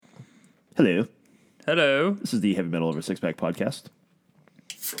Hello. Hello. This is the Heavy Metal Over Six Pack podcast.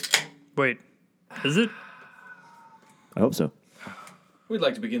 Wait, is it? I hope so. We'd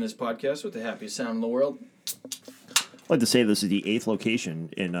like to begin this podcast with the happiest sound in the world. I'd like to say this is the 8th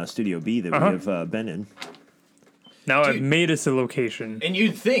location in Studio B that we have been in. Now Dude. I've made us a location. And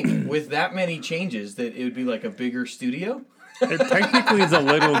you'd think with that many changes that it would be like a bigger studio. It technically is a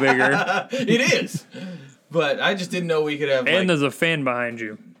little bigger. It is. But I just didn't know we could have And like there's a fan behind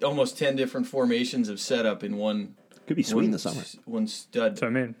you. almost 10 different formations of setup in one. Could be sweet in the summer. One stud So I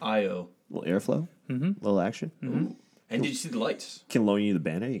mean, IO. A little airflow, little action. And did you see the lights? Can loan you the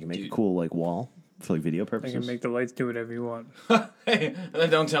banner. You can make a cool like wall for like video I purposes. can make the lights do whatever you want. Hey,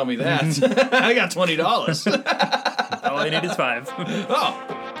 don't tell me that. I got $20. All I need is 5.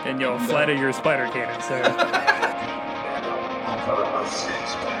 Oh, And you'll flatter your spider cannon, so... Over a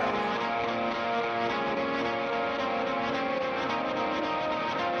six-pack.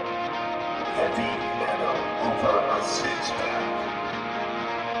 Heavy metal over a six-pack.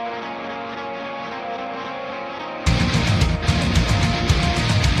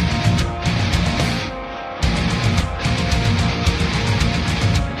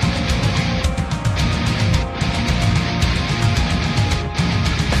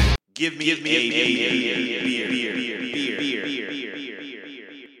 Give me a beer.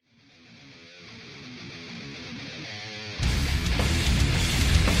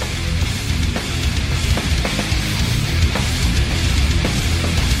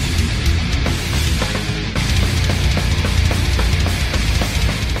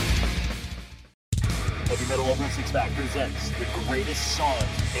 Heavy Metal Over Six Pack presents the greatest songs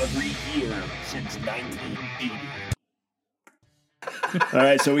every year since 1980. All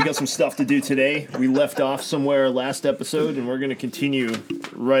right, so we got some stuff to do today. We left off somewhere last episode, and we're going to continue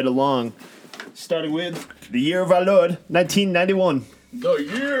right along, starting with the year of our Lord, 1991. the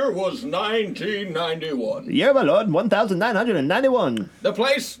year was 1991. The year of our Lord, 1991. The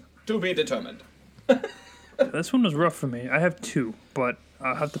place to be determined. This one was rough for me. I have 2, but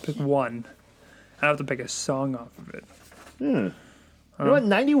I'll have to pick one. I have to pick a song off of it. You know what?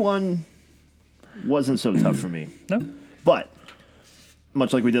 91 wasn't so tough for me. No? But,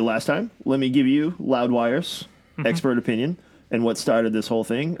 much like we did last time, let me give you Loudwire's expert opinion and what started this whole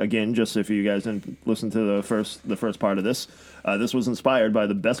thing. Again, just if you guys didn't listen to the first part of this, this was inspired by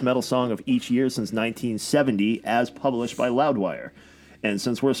the best metal song of each year since 1970 as published by Loudwire. And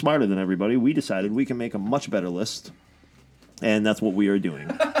since we're smarter than everybody, we decided we can make a much better list. And that's what we are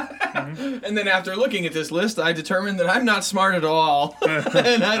doing. And then after looking at this list, I determined that I'm not smart at all.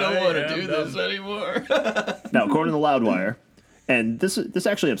 And I don't want to do this anymore. Now, according to Loudwire, and this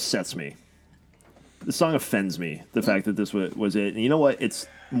actually upsets me. The song offends me, the fact that this was it. And you know what? It's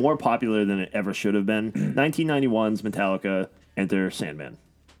more popular than it ever should have been. 1991's Metallica, Enter Sandman,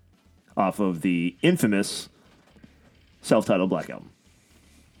 off of the infamous self-titled Black Album.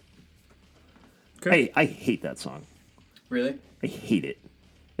 Okay. I hate that song. Really? I hate it.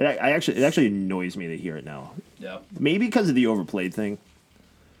 It actually annoys me to hear it now. Yeah. Maybe because of the overplayed thing,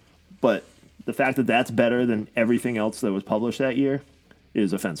 but the fact that that's better than everything else that was published that year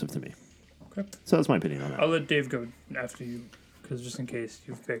is offensive to me. Okay. So that's my opinion on that. I'll let Dave go after you, because just in case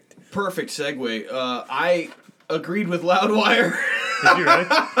you've picked. Perfect segue. I agreed with Loudwire. Did you,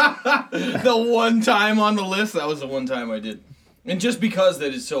 right? The one time on the list, that was the one time I did. And just because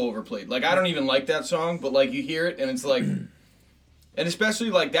that it's so overplayed. Like, I don't even like that song, but, like, you hear it, and it's like... And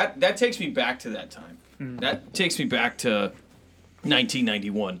especially, like, that takes me back to that time. That takes me back to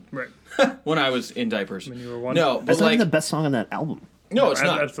 1991. Right. When I was in diapers. When you were 1. No, but, That's not like... even the best song on that album. No, it's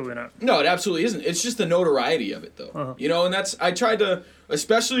not. Absolutely not. No, it absolutely isn't. It's just the notoriety of it, though. You know, and that's... I tried to...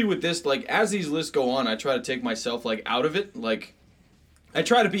 Especially with this, like, as these lists go on, I try to take myself, like, out of it. Like... I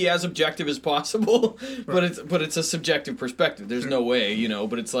try to be as objective as possible, but it's a subjective perspective. There's no way, you know,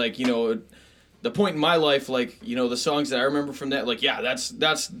 but it's like, you know, the point in my life, like, you know, the songs that I remember from that, like, yeah,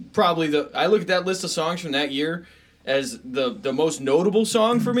 that's probably I look at that list of songs from that year as the most notable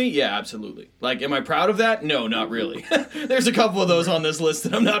song for me. Yeah, absolutely. Like, am I proud of that? No, not really. There's a couple of those on this list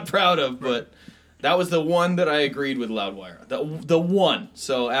that I'm not proud of, but that was the one that I agreed with Loudwire. The one.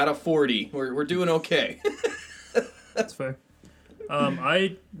 So out of 40, we're doing okay. That's fair.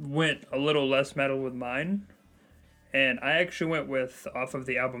 I went a little less metal with mine, and I actually went with, off of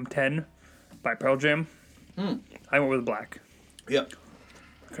the album 10 by Pearl Jam, I went with Black. Yep.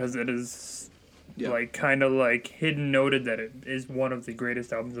 Because it is, Yeah. like, kind of, like, hidden noted that it is one of the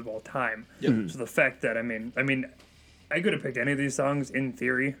greatest albums of all time. Yep. So the fact that, I mean, I could have picked any of these songs in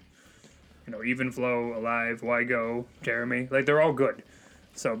theory. You know, Even Flow, Alive, Why Go, Jeremy. Like, they're all good.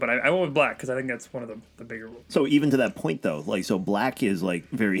 So, but I went with Black because I think that's one of the bigger ones. So even to that point, though, like, so Black is like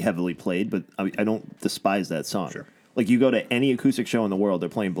very heavily played, but I don't despise that song. Sure. Like, you go to any acoustic show in the world, they're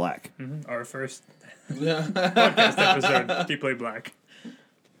playing Black. Our first podcast episode, he played Black.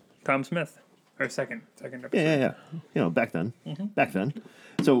 Tom Smith, our second episode. Yeah. You know, back then. Back then.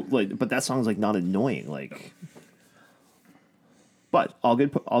 So, like, but that song's like not annoying, like. But all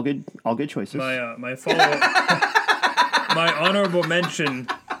good choices. My follow my honorable mention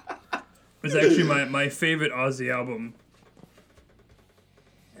was actually my favorite Ozzy album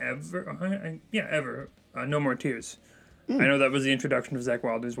ever. Ever. No More Tears. I know that was the introduction of Zakk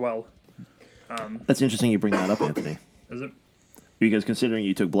Wylde as well. That's interesting you bring that up, Anthony. Is it? Because considering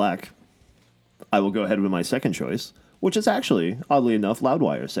you took Black, I will go ahead with my second choice, which is actually, oddly enough,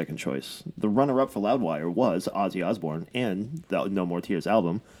 Loudwire's second choice. The runner-up for Loudwire was Ozzy Osbourne and the No More Tears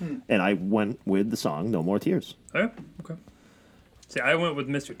album, and I went with the song No More Tears. Oh, yeah? Okay. See, I went with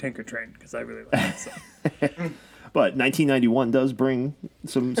Mr. Tinker Train because I really like that song. But 1991 does bring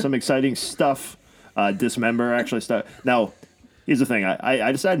some exciting stuff. Dismember actually start. Now, here's the thing.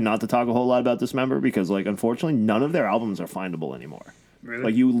 I decided not to talk a whole lot about Dismember because, like, unfortunately, none of their albums are findable anymore. Really?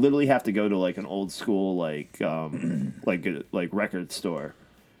 Like, you literally have to go to, like, an old school, like record store,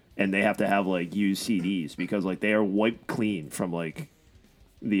 and they have to have, like, used CDs because, like, they are wiped clean from, like,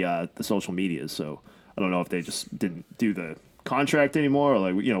 the social medias. So I don't know if they just didn't do the contract anymore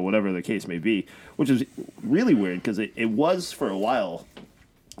or, like, you know, whatever the case may be, which is really weird because it was for a while,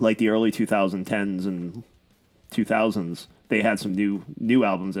 like, the early 2010s and 2000s, they had some new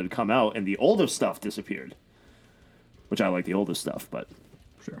albums that had come out, and the older stuff disappeared. Which I like the older stuff, but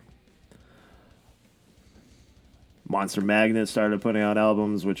Sure. Monster Magnet started putting out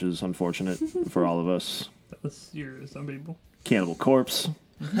albums, which is unfortunate for all of us. That was yours, unbelievable. Cannibal Corpse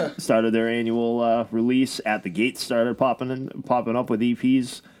started their annual release. At the Gates started popping up with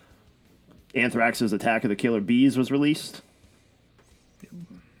EPs. Anthrax's Attack of the Killer Bees was released.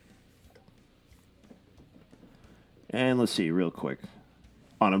 And let's see, real quick.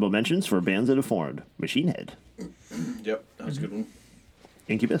 Honorable mentions for bands that have formed. Machine Head. Yep, that was a good one.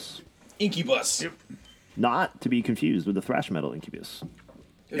 Incubus. Incubus. Yep. Not to be confused with the thrash metal Incubus.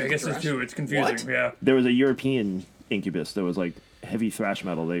 Yeah, I guess it's too. It's confusing. What? Yeah. There was a European Incubus that was like heavy thrash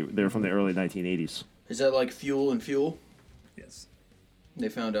metal. They were from the early 1980s. Is that like Fuel and Fuel? Yes. They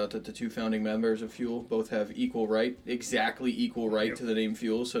found out that the two founding members of Fuel both have exactly equal right Yep. to the name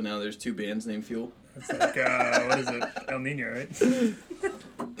Fuel, so now there's two bands named Fuel. It's like what is it? El Nino, right?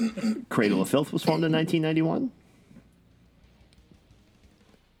 Cradle of Filth was formed in 1991.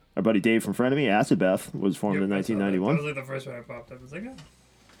 Our buddy Dave from Frenemy, Acid Bath, was formed in Yep, I saw that. That 1991. was like the first one I popped up. I was like, oh,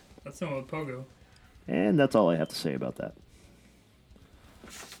 that's someone with Pogo. And that's all I have to say about that.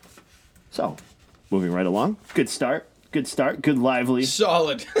 So, moving right along. Good start. Good lively.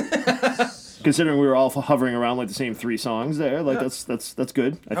 Solid. Considering we were all hovering around like the same three songs there, like that's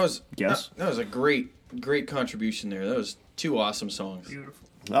good. I guess. That was a great contribution there. That was two awesome songs. Beautiful.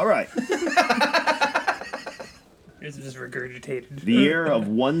 All right. It's just regurgitated. The year of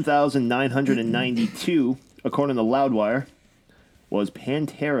 1992, according to Loudwire, was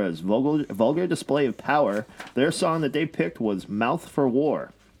Pantera's vulgar display of power. Their song that they picked was Mouth for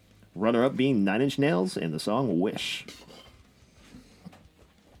War. Runner-up being Nine Inch Nails and the song Wish.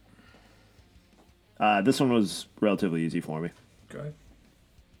 This one was relatively easy for me. Go ahead.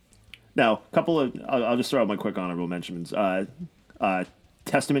 Now, I'll just throw out my quick honorable mentions.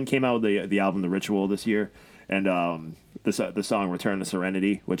 Testament came out with the album The Ritual this year, and the song Return to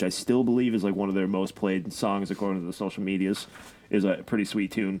Serenity, which I still believe is like one of their most played songs according to the social medias, is a pretty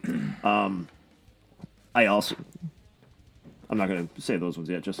sweet tune. I'm not going to say those ones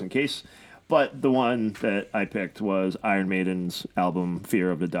yet, just in case. But the one that I picked was Iron Maiden's album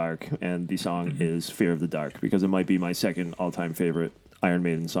Fear of the Dark, and the song is Fear of the Dark, because it might be my second all-time favorite Iron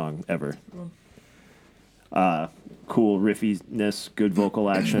Maiden song ever. Cool riffiness, good vocal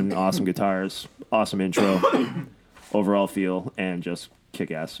action, awesome guitars, awesome intro, overall feel, and just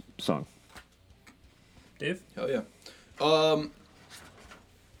kick-ass song. Dave? Hell yeah.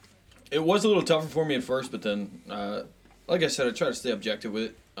 It was a little tougher for me at first, but then, like I said, I try to stay objective with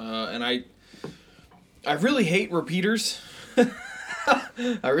it. And I really hate repeaters.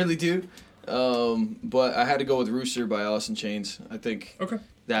 I really do. But I had to go with Rooster by Alice in Chains. I think Okay.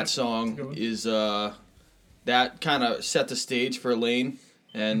 that song is that kind of set the stage for Lane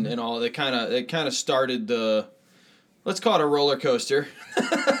and all. It kind of started the, let's call it a roller coaster.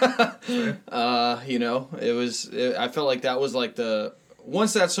 You know, I felt like that was like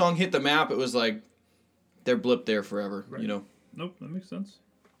once that song hit the map, it was like they're blipped there forever. Right. You know. Nope, that makes sense.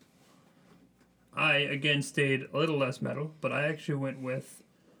 I again stayed a little less metal, but I actually went with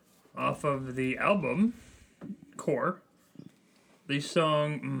off of the album Core. The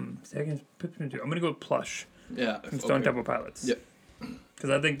song, I'm gonna go with Plush Yeah. from Stone Temple Pilots. Yep. Because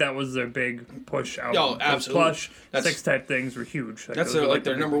I think that was their big push album. Oh, 'Cause absolutely. Plush, That's- Sex Type Things were huge. That's those were, like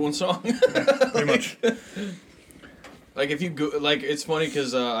their the number big- one song. Pretty much. Like if you go, like it's funny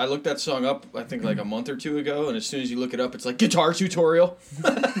because I looked that song up I think like a month or two ago, and as soon as you look it up, it's like guitar tutorial.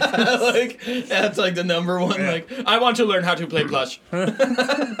 Like that's like the number one. Yeah. Like I want to learn how to play Plush.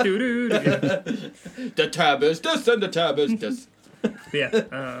 Doo-doo. Yeah. The tab is this and the tab is this.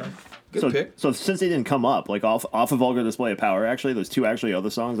 Yeah. Good pick. So since they didn't come up, like off of Vulgar Display of Power, actually, there's two actually other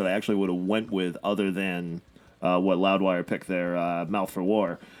songs that I actually would have went with other than what Loudwire picked their Mouth for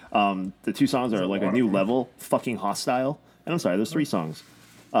War. The two songs are like A New Level, Fucking Hostile, and I'm sorry, there's three songs.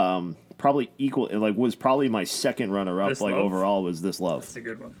 Probably equal, like was probably my second runner up. This Like Love? overall was This Love, That's a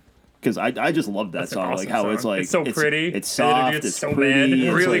good one. because I just love that That's an song. awesome like how it's song. like It's so pretty, it's and then it soft, gets it's so pretty, mad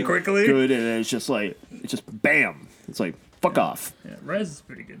it's, really like, quickly. good, and it's just like it's just bam. It's like fuck off. Yeah, Res is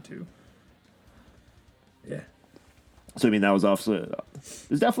pretty good too. Yeah. So I mean, that was off.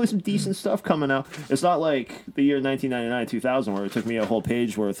 There's definitely some decent stuff coming out. It's not like the year 1999, 2000, where it took me a whole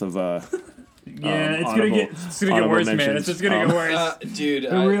page worth of. Yeah, it's honorable- gonna get honorable worse, man. mentions. It's just gonna get worse. Dude,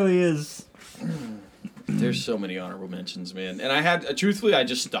 It really is. there's so many honorable mentions, man. And I had truthfully, I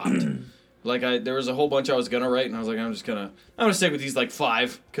just stopped. Like there was a whole bunch I was gonna write, and I was like, I'm gonna stick with these like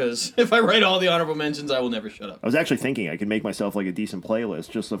 5, because if I write all the honorable mentions, I will never shut up. I was actually thinking I could make myself like a decent playlist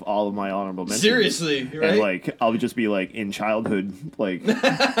just of all of my honorable mentions. Seriously, right? And like I'll just be like in childhood like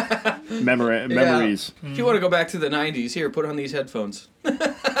memories. If you want to go back to the 90s, here, put on these headphones.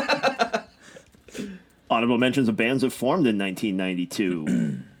 Honorable mentions of bands that formed in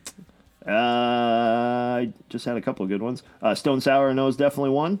 1992. I just had a couple of good ones. Stone Sour No is definitely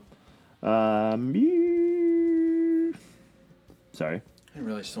one. Sorry. I didn't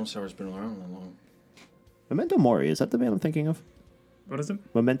realize Stone Sour's been around that long. Memento Mori, is that the band I'm thinking of? What is it?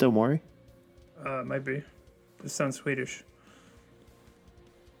 Memento Mori? It might be. This sounds Swedish.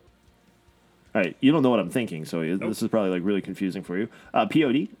 All right, you don't know what I'm thinking, so this is probably like really confusing for you.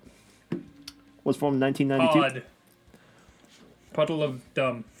 POD was formed in 1992. Puddle of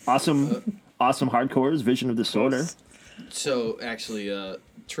Dumb. Awesome hardcores, Vision of Disorder. So, actually,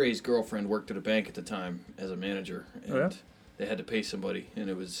 Trey's girlfriend worked at a bank at the time as a manager, and yeah? they had to pay somebody, and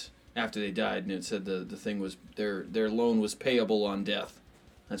it was after they died, and it said the thing was their loan was payable on death.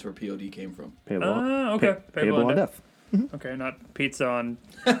 That's where POD came from. Payable, Okay. payable on death. Okay, not pizza on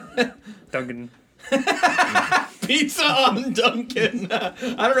Duncan. Pizza on Duncan.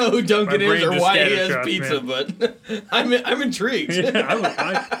 I don't know who Duncan My is brain or just why he has scattershot, pizza, man. but I'm intrigued. Yeah,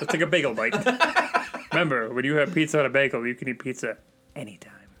 let's take a bagel bite. Remember, when you have pizza on a bagel, you can eat pizza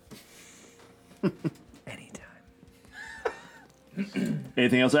anytime. Anytime.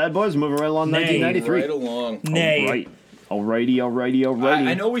 Anything else to add, boys? Moving right along, Nay. 1993. Right along. Nay. Alrighty.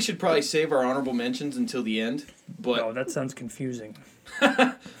 I know we should probably save our honorable mentions until the end, but Oh, that sounds confusing.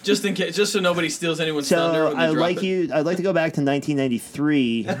 just in case, just so nobody steals anyone's thunder. So When they I'd drop like it. I'd like to go back to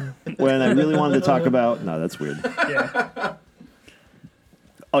 1993 when I really wanted to talk about. No, that's weird. Yeah.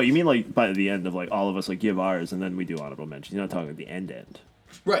 Oh, you mean like by the end of like all of us like give ours and then we do honorable mentions? You're not talking at the end.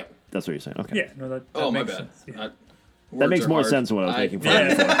 Right. That's what you're saying. Okay. Yeah, no, that Oh, my makes bad. sense. Yeah. That makes more sense than what I was making fun of.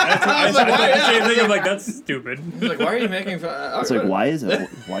 Yeah, that's what I was I like, why- thought the same thing. I'm like, that's stupid. He's like, why are you making fun? It's like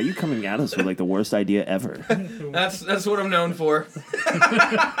why are you coming at us with like the worst idea ever? That's what I'm known for.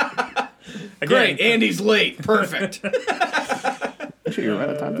 Again, Great, Andy's late. Perfect. Actually, you're right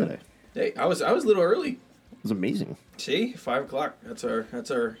on time today. Hey, I was a little early. It was amazing. See, 5 o'clock. That's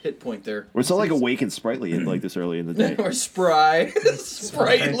our hit point there. We're still like awake and sprightly like this early in the day. Or spry,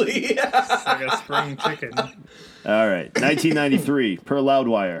 sprightly. It's like a spring chicken. All right, 1993 per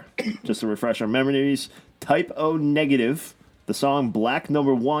Loudwire. Just to refresh our memories, Type O Negative, the song Black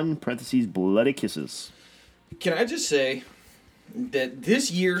Number 1 (parentheses Bloody Kisses). Can I just say that this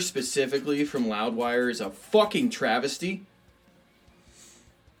year specifically from Loudwire is a fucking travesty?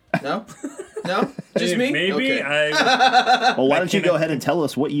 No? No? Just me? Maybe Okay. Well, why don't you go ahead and tell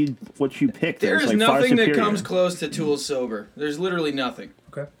us what you picked? There that's, is like, far nothing that superior. comes close to Tool Sober. There's literally nothing.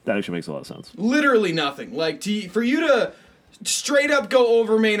 Okay. That actually makes a lot of sense. Literally nothing. Like, for you to straight up go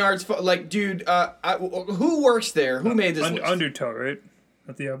over Maynard's... Like, dude, who works there? Who made this list? Undertow, right?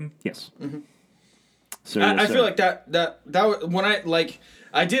 At the album? Yes. Mm-hmm. So I feel like that was, when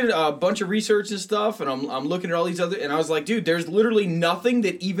I did a bunch of research and stuff, and I'm looking at all these other, and I was like, dude, there's literally nothing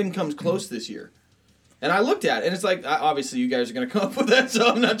that even comes close this year. And I looked at it, and it's like, obviously you guys are gonna come up with that, so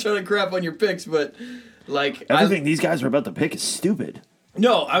I'm not trying to crap on your picks, but like everything these guys are about to pick is stupid.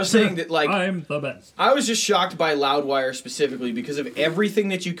 No, I was saying that, like, I'm the best. I was just shocked by Loudwire specifically because of everything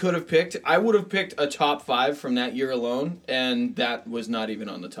that you could have picked. I would have picked a top 5 from that year alone, and that was not even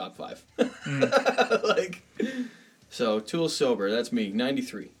on the top 5. Like, so Tool Sober, that's me,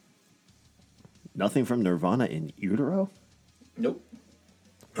 93. Nothing from Nirvana in utero? Nope.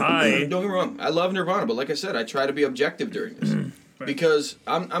 I Don't get me wrong, I love Nirvana, but like I said, I try to be objective during this because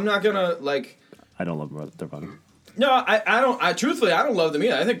I'm not gonna like. I don't love Nirvana. No, I don't. Truthfully, I don't love them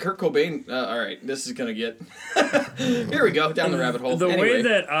either. I think Kurt Cobain. All right, this is gonna get. Here we go down the rabbit hole. the Anyway. way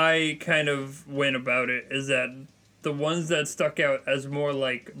that I kind of went about it is that the ones that stuck out as more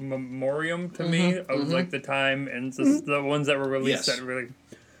like memoriam to me of like the time and just the ones that were released Yes. that really.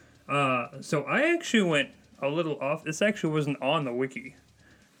 So I actually went a little off. This actually wasn't on the wiki,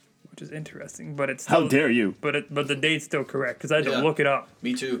 which is interesting, but it's still, How dare you? But the date's still correct because I had to Yeah. look it up.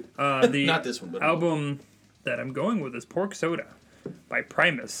 Me too. The Not this one, but album that I'm going with is Pork Soda by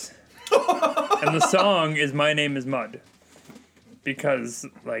Primus. And the song is My Name is Mud. Because,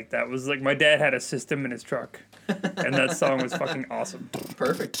 like, that was, like, my dad had a system in his truck. And that song was fucking awesome.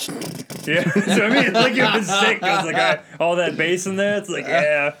 perfect. Yeah. So, I mean, it's like it was sick. I was like, all that bass in there, it's like,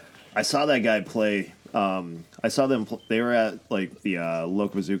 yeah. I saw that guy play. I saw them. They were at like the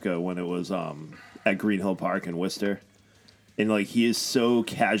Loc Bazooka when it was at Green Hill Park in Worcester, and like he is so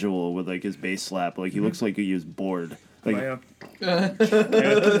casual with like his bass slap. Like he looks like he was bored. Like Oh, yeah.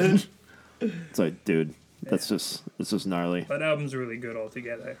 it's like, dude, that's just gnarly. That album's really good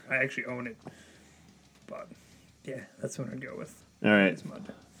altogether. I actually own it. But, yeah, that's what I'd go with. All right, It's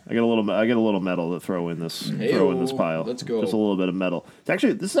Mud. I got a little metal to throw in this pile. Let's go. Just a little bit of metal. This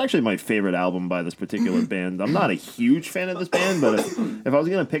is actually my favorite album by this particular band. I'm not a huge fan of this band, but if I was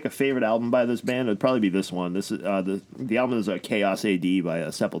gonna pick a favorite album by this band, it'd probably be this one. This is the album is Chaos AD by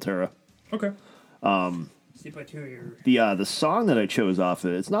Sepultura. Okay. See if I tell you. The song that I chose off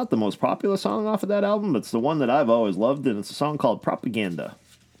of it's not the most popular song off of that album, but it's the one that I've always loved, and it's a song called Propaganda.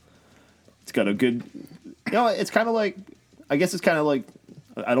 It's got a good, it's kind of like, I guess it's kind of like,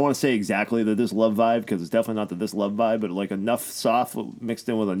 I don't want to say exactly the This Love vibe, because it's definitely not the This Love vibe, but like enough soft mixed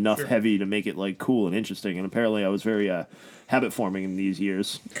in with enough heavy to make it like cool and interesting. And apparently I was very habit forming in these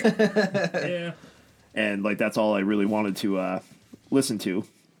years. Yeah. And like that's all I really wanted to listen to.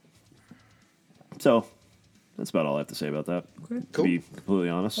 So that's about all I have to say about that. Okay. To be completely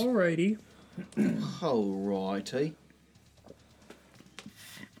honest. Alrighty. Alrighty.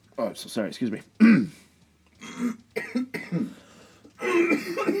 Oh, so sorry. Excuse me.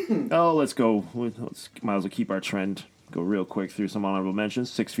 Oh, let's go. Might as well keep our trend. Go real quick through some honorable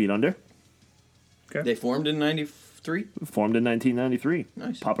mentions. 6 Feet Under, They formed in 93? formed in 1993.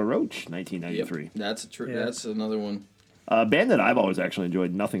 Nice. Papa Roach, 1993. That's Yeah. That's another one. A band that I've always actually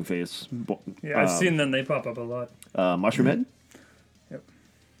enjoyed, Nothing Face. Yeah, I've seen them. They pop up a lot. Mushroom Head. Yep.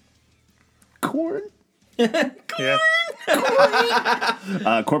 Corn. Yeah.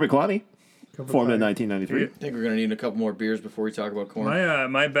 Corbett Kalani, formed in Fire. 1993. I think we're going to need a couple more beers before we talk about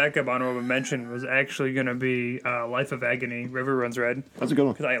corn. My backup honorable mention was actually going to be Life of Agony, River Runs Red, That's a good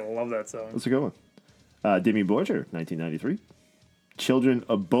one. because I love that song. That's a good one. Demi Borger, 1993. Children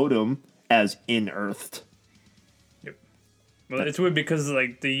of Bodom as Inearthed. Yep. Well, it's weird because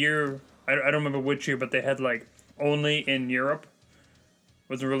like the year, I don't remember which year, but they had like Only in Europe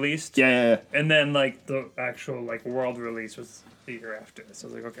was released. Yeah. And then like the actual like world release was the year after. So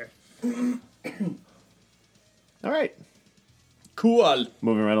I was like, okay. All right. Cool.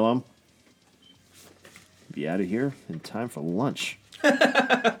 Moving right along. Be out of here in time for lunch.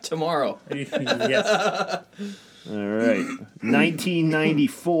 Tomorrow. Yes. All right.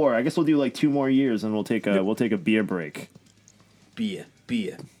 1994. I guess we'll do like 2 more years and we'll take a beer break. Beer.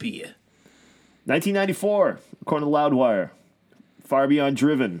 1994, according to Loudwire. Far Beyond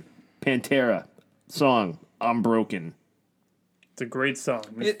Driven, Pantera, song I'm Broken. It's a great song.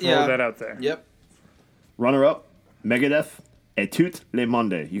 Just throw Yeah. that out there. Yep. Runner up, Megadeth, Et tout le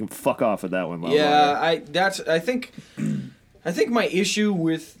monde. You can fuck off with that one, Loudwire. Yeah, I think my issue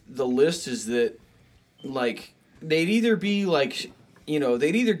with the list is that like they'd either be like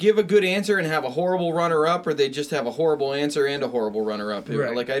they'd either give a good answer and have a horrible runner up, or they'd just have a horrible answer and a horrible runner up.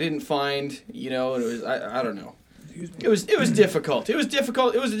 Right. Like I didn't find it was I don't know. It was difficult. It was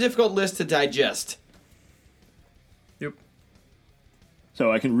difficult. It was a difficult list to digest. Yep.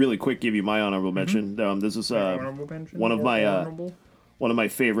 So I can really quick give you my honorable mention. This is Honorable mention? one of More my honorable? one of my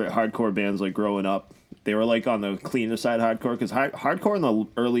favorite hardcore bands. Like growing up, they were like on the cleaner side hardcore because hardcore in the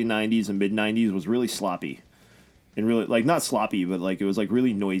early '90s and mid '90s was really sloppy, and really like not sloppy, but like it was like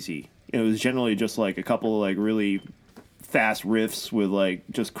really noisy. It was generally just like a couple of like really fast riffs with like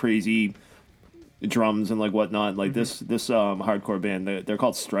just crazy drums and like whatnot. Like this hardcore band, they're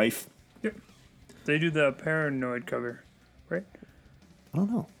called Strife. Yep. They do the Paranoid cover, right? I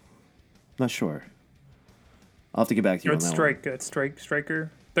don't know. Not sure. I'll have to get back to you No, on it's that Strike. It's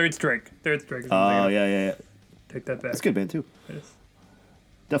Striker. Third Strike. Is what I'm Oh, thinking. yeah. Take that back. That's a good band, too. It is.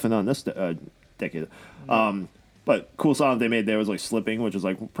 Definitely not in this decade. But cool song they made there was like Slipping, which is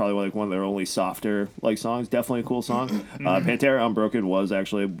like probably like one of their only softer like songs. Definitely a cool song. Pantera Unbroken would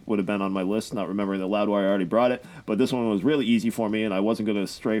have been on my list, not remembering that Loudwire already brought it. But this one was really easy for me, and I wasn't going to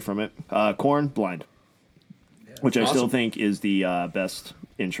stray from it. Korn, Blind. Which I still Awesome. think is the best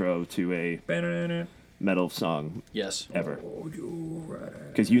intro to a Banana. metal song Yes. ever.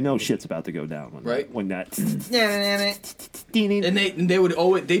 Because you know shit's about to go down when, Right. when that. And they would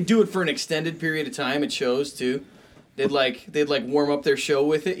always they do it for an extended period of time at shows too. They'd like warm up their show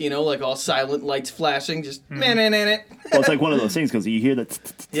with it, you know, like all silent, lights flashing, just man in it. Well, it's like one of those things because you hear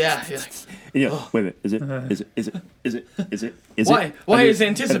that. Yeah. You're like, And you know, wait a minute, is it? Why I mean, is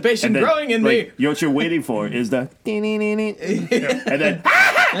anticipation and then, growing in like, me? You know what you're waiting for is the. And then.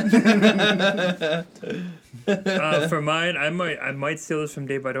 For mine, I might steal this from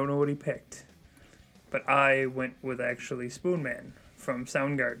Dave. I don't know what he picked, but I went with actually Spoon Man from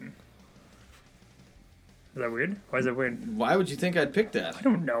Soundgarden. Is that weird? Why is that weird? Why would you think I'd pick that? I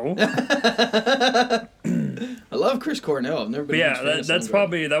don't know. I love Chris Cornell. I've never been. But a yeah, huge fan of that's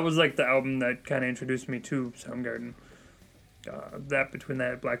Soundgarden. that was like the album that kind of introduced me to Soundgarden. That between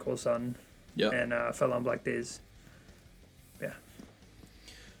that Black Hole Sun Yep. and Fell on Black Days. Yeah.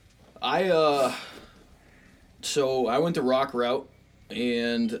 So I went the rock route,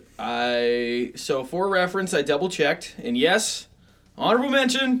 and for reference, I double checked, and yes, honorable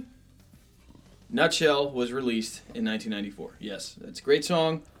mention. Nutshell was released in 1994. Yes, that's a great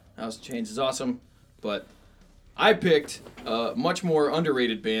song. House of Chains is awesome, but I picked a much more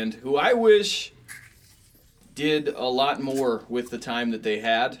underrated band who I wish did a lot more with the time that they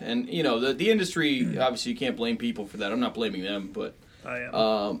had. And you know, the industry, obviously, you can't blame people for that. I'm not blaming them, but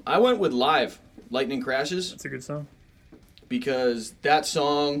I went with Live, Lightning Crashes, That's a good song. because that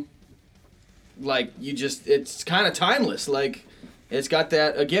song, like, it's kind of timeless. Like, it's got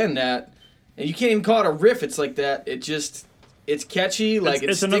that, again, and you can't even call it a riff. It's like that. It's catchy. Like,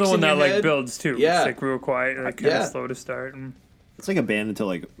 It's it another sticks one in that your like head. builds too. Yeah. It's like real quiet, like kind Yeah. of slow to start. And It's like a band until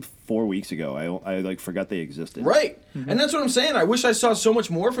like 4 weeks ago. I like forgot they existed. Right. And that's what I'm saying. I wish I saw so much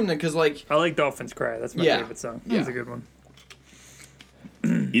more from them, because, like, I like Dolphins Cry. That's my Yeah. favorite song. Yeah. That's a good one.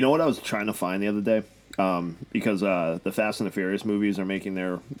 You know what I was trying to find the other day? Because the Fast and the Furious movies are making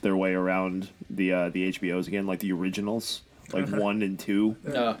their way around the HBOs again, like the originals, like 1 and 2.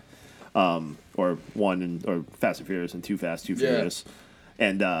 Or 1 or Fast and Furious and 2 Fast, 2 Furious.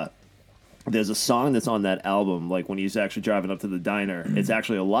 And there's a song that's on that album, like when he's actually driving up to the diner. It's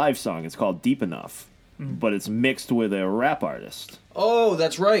actually a live song. It's called Deep Enough, but it's mixed with a rap artist. oh,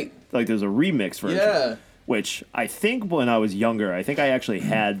 that's right. Like there's a remix version. Yeah. Which I think when I was younger, I think I actually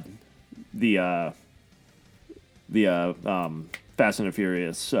had the Fast and the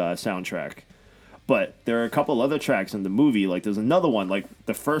Furious soundtrack. But there are a couple other tracks in the movie. Like there's another one. Like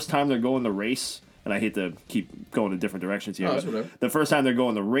the first time they're going the race, and I hate to keep going in different directions here. Oh, that's but whatever. the first time they're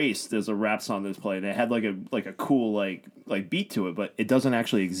going the race, there's a rap song that's played. And it had like a cool like beat to it, but it doesn't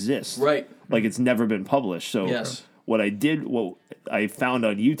actually exist. Right. Like it's never been published. So Yes. what I found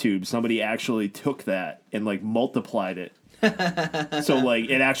on YouTube, somebody actually took that and like multiplied it. So like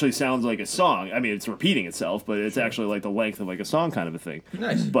it actually sounds like a song. I mean, it's repeating itself, but it's actually like the length of like a song kind of a thing.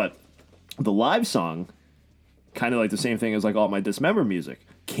 Nice. But the live song, kind of like the same thing as like all my Dismember music,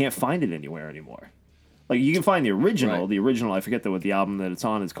 can't find it anywhere anymore. Like you can find the original. Right. The original, I forget what the album that it's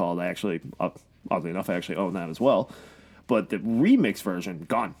on is called. I actually, oddly enough, I actually own that as well. But the remix version,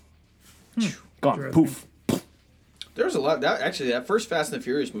 gone. Gone. Interesting. Poof. There's a lot. That first Fast and the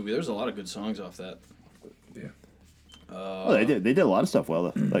Furious movie, there's a lot of good songs off that. Yeah. Oh, they did a lot of stuff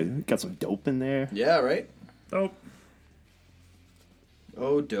well. Like got some dope in there. Yeah, right? Oh,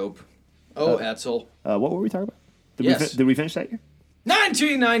 Oh, dope. Oh, Etzel. What were we talking about? Yes. Did we finish that year?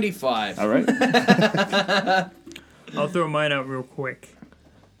 1995. All right. I'll throw mine out real quick.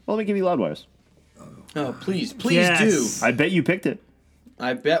 Well, let me give you Loudwires. Oh, please Yes. do. I bet you picked it.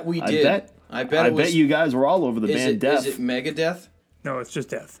 I bet we I did. bet. I bet I it was. bet you guys were all over the Is band it, Death. is it Megadeth? No, it's just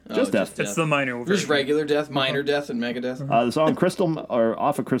Death. Just Death. It's the minor version. There's regular Death, minor Death, and Megadeth. The song Crystal, or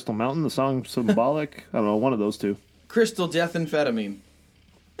off of Crystal Mountain, the song Symbolic. I don't know, one of those two. Crystal Death Amphetamine.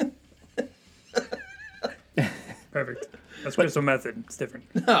 Perfect. That's Crystal Method. It's different.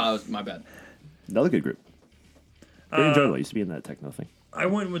 Oh, my bad. Another good group. Very enjoyable. I used to be in that techno thing. I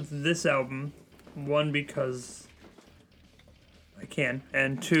went with this album, one because I can.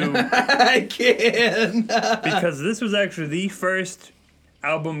 And 2, I can. because this was actually the first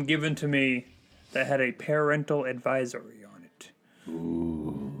album given to me that had a parental advisory on it.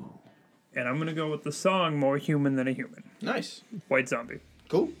 Ooh. And I'm going to go with the song More Human Than a Human. Nice. White Zombie.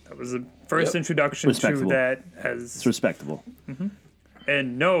 Cool. That was the first Yep. introduction to Respectable. that It's as... respectable.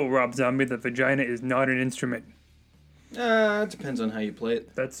 And no, Rob Zombie, the vagina is not an instrument. It depends on how you play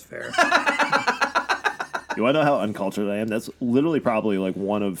it. That's fair. You want to know how uncultured I am? That's literally probably like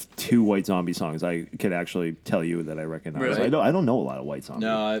one of 2 White Zombie songs I could actually tell you that I recognize. Really? I don't know a lot of White Zombie.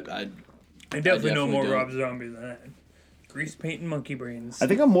 No, I definitely know definitely more don't. Rob Zombie than that. Grease paint and monkey brains. I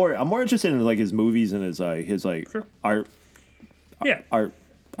think I'm more interested in like his movies and his Sure. art. Yeah,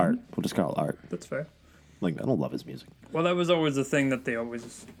 We'll just call it art. that's fair. Like I don't love his music. Well, that was always the thing that they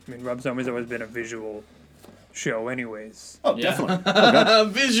always... I mean, Rob Zombie's always been a visual show anyways. Oh, Yeah. definitely. A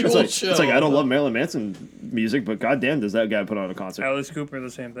visual It's show. like I don't love Marilyn Manson music, but goddamn, does that guy put on a concert? Alice Cooper,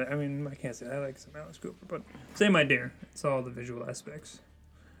 the same thing. I mean, I can't say I like some Alice Cooper, but same idea. It's all the visual aspects.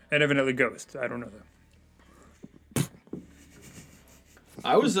 And evidently Ghost. I don't know that.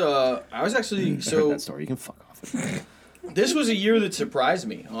 I was actually I heard so. that story. You can fuck off. This was a year that surprised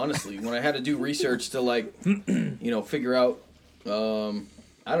me, honestly, when I had to do research to figure out,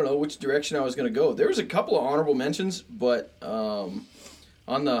 I don't know which direction I was going to go. There was a couple of honorable mentions, but on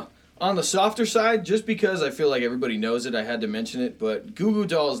the softer side, just because I feel like everybody knows it, I had to mention it. But Goo Goo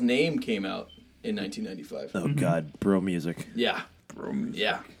Dolls' Name came out in 1995. Oh God, bro, music, Yeah,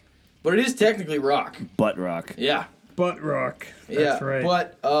 yeah, but it is technically rock. butt rock. Yeah. Butt rock. That's Yeah, right.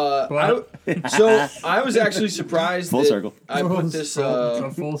 but But- so I was actually surprised Full that circle. I put this. It's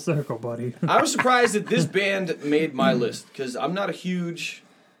a full circle, buddy. I was surprised that this band made my list because I'm not a huge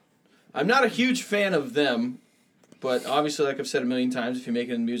fan of them. But obviously, like I've said a million times, if you make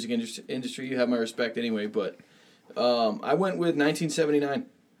it in the music industry, you have my respect anyway. But I went with 1979,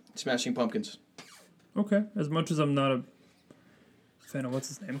 Smashing Pumpkins. Okay. As much as I'm not a fan of what's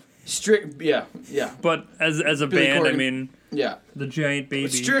his name, Yeah, but as a Billy band, I Corgan. mean, yeah. the Giant Baby.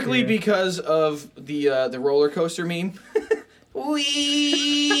 Strictly yeah. because of the roller coaster meme.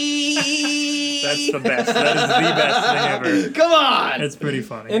 Wee. That's the best. That is the best thing ever. Come on. It's pretty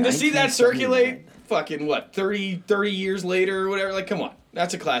funny. And to see that circulate, fucking what, 30 years later or whatever, like, come on.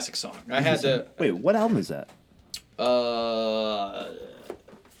 That's a classic song. I had to, Wait, what album is that?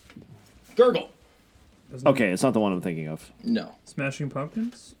 Gurgle. Okay, it's not the one I'm thinking of. No. Smashing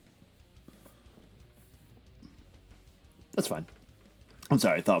Pumpkins? That's fine. I'm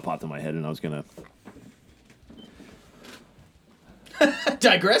sorry, I thought it popped in my head and I was gonna.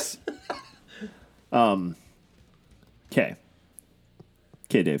 Digress. Okay,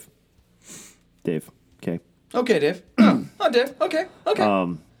 Dave. Okay. Okay, Dave. Oh, Dave. Okay.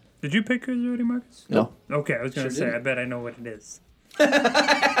 Did you pick yours already, Marcus? No. Okay, I was going to Sure say, didn't. I bet I know what it is. What do,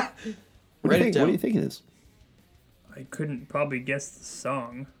 Write you it think, what do you down. think it is? I couldn't probably guess the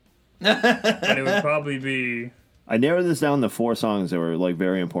song. But it would probably be... I narrowed this down to 4 songs that were like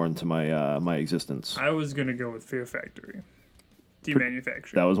very important to my my existence. I was going to go with Fear Factory.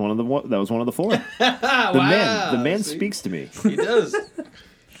 Demanufactured. That was one of the 4. Ah, The man see? speaks to me. He does.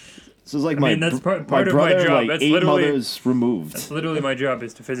 This is like I mean, that's part my of my brother, job. like That's 8 literally- mothers removed. That's literally my job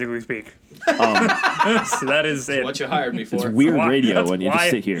is to physically speak. So that is it. What you hired me for. It's weird why- radio that's when you just why-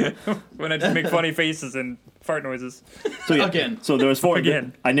 sit here. When I just make funny faces and fart noises. So yeah, Again. So there was 4.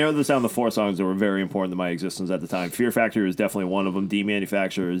 Again. I narrowed this down to 4 songs that were very important to my existence at the time. Fear Factory is definitely one of them.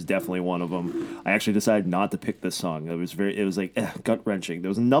 Demanufacturer is definitely one of them. I actually decided not to pick this song. It was like gut wrenching. There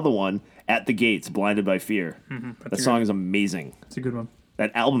was another one, At the Gates, Blinded by Fear. That a song is amazing. It's a good one.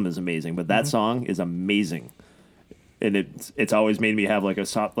 That album is amazing, but that song is amazing. And it's always made me have like a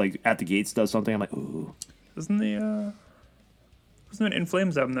soft, like At the Gates does something. I'm like, ooh. Wasn't the wasn't it In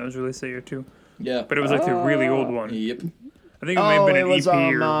Flames album that was released that year too? Yeah. But it was like the really old one. Yep. I think it may have been it an was EP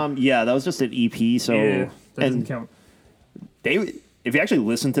or yeah, that was just an EP. So yeah, that doesn't and count. they, if you actually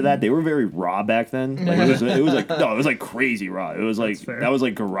listen to that, they were very raw back then. Like it was like no, it was like crazy raw. It was like fair. that was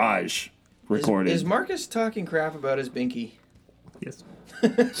like garage recording. Is Marcus talking crap about his binky? Yes.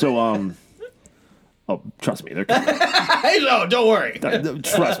 So oh, trust me, they're coming. Hey, no, don't worry.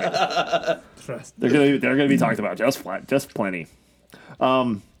 Trust me, Trust. they're gonna be talked about just plenty.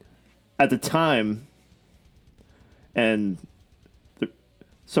 At the time, and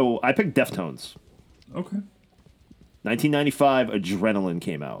so I picked Deftones. Okay. 1995, Adrenaline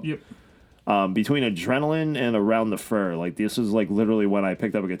came out. Yep. Between Adrenaline and Around the Fur, like this is like literally when I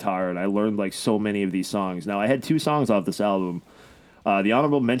picked up a guitar and I learned like so many of these songs. Now I had 2 songs off this album. The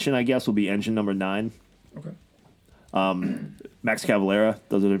honorable mention, I guess, will be Engine Number 9. Okay. Max Cavalera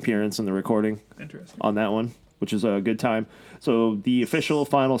does an appearance in the recording Interesting. on that one. which is a good time. So the official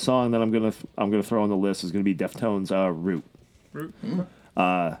final song that I'm gonna throw on the list is gonna be Deftones' "Root." Root.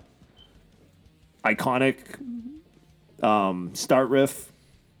 Iconic start riff,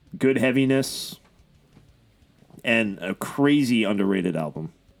 good heaviness, and a crazy underrated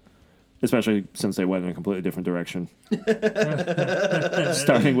album. Especially since they went in a completely different direction.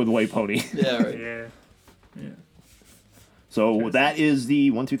 Starting with White Pony. Yeah, right. Yeah. So that is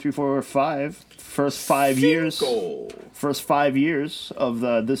the 1, 2, 3, 4, 5 first 5 years. Goal. First 5 years of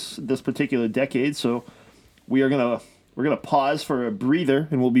this particular decade. So we're gonna pause for a breather,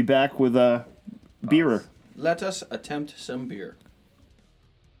 and we'll be back with a beer. Let us attempt some beer.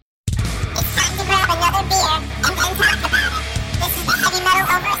 It's time to grab another beer and then talk about it. This is the Heavy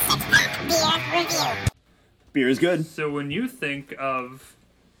Metal Over 6-Pack Beer Review. Beer is good. So when you think of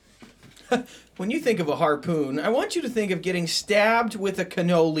When you think of a harpoon, I want you to think of getting stabbed with a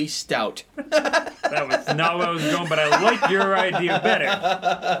cannoli stout. that was not where I was going, but I like your idea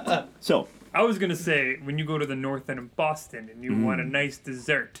better. So I was gonna say when you go to the north end of Boston and you want a nice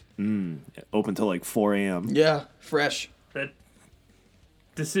dessert, open till like 4 a.m. Yeah, fresh. that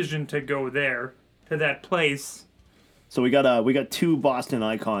decision to go there to that place. So we got two Boston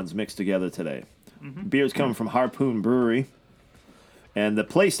icons mixed together today. Beer's coming from Harpoon Brewery, and the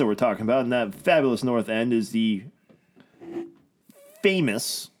place that we're talking about in that fabulous north end is the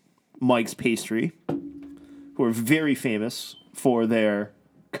famous Mike's Pastry, who are very famous for their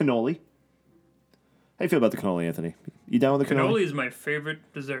cannoli. How do you feel about the cannoli, Anthony? You down with the cannoli? Cannoli is my favorite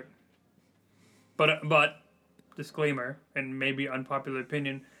dessert. But disclaimer, and maybe unpopular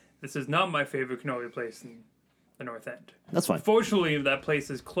opinion, this is not my favorite cannoli place in the North End. That's fine. Fortunately, that place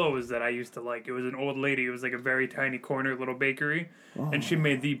is closed that I used to like. It was an old lady. It was like a very tiny corner little bakery, and she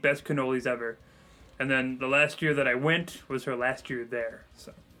made the best cannolis ever. And then the last year that I went was her last year there.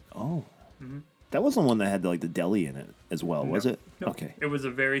 So Oh. That wasn't one that had like the deli in it as well, was it? no, Okay. it was a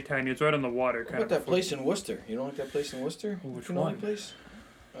very tiny. It's right on the water, What kind about of. that place in Worcester? You don't like that place in Worcester? Which Cannoli one? place?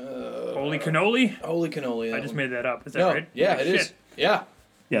 Holy cannoli? Holy cannoli. I just made that up. Is that No, right? yeah, Holy it is. shit. Yeah,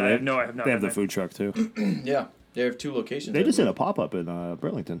 Yeah, I have not. They have the been food truck too. yeah. They have two locations. They I just did believe. a pop up in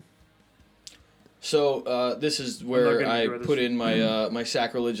Burlington. So this is not where gonna I enjoy this. put in my my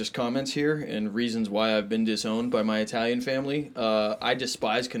sacrilegious comments here and reasons why I've been disowned by my Italian family. I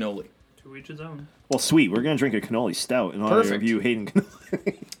despise cannoli. there. To each his own. Well, sweet. We're gonna drink a cannoli stout in honor of Perfect. you hating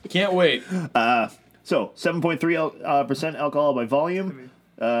cannoli. Can't wait. So 7.3% alcohol by volume.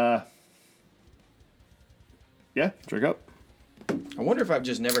 Yeah, drink up. I wonder if I've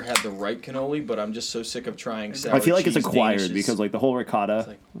just never had the right cannoli, but I'm just so sick of trying sour I feel like it's cheese acquired Danishes. because like the whole ricotta.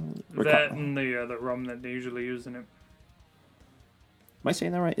 like- That and the rum that they usually use in it. Am I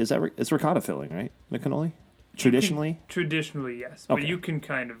saying that right? Is that it's ricotta filling, right? The cannoli, traditionally. Traditionally, yes, but Okay. you can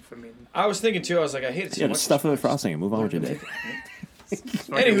kind of. I mean, I was thinking too. I was like, I hate it so Yeah, much. just stuff it with frosting and move on with your day.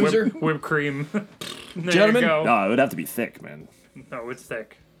 like Any a hooser. whipped cream. There Gentlemen? you go. No, it would have to be thick, man. No, it's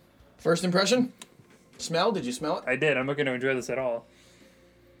thick. First impression? Smell? Did you smell it? I did. I'm not going to enjoy this at all.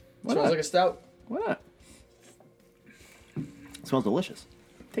 Why Smells not? like a stout. Why not? It smells delicious.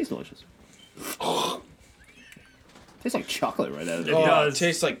 Tastes delicious. Tastes like chocolate right out of the It gate. does. It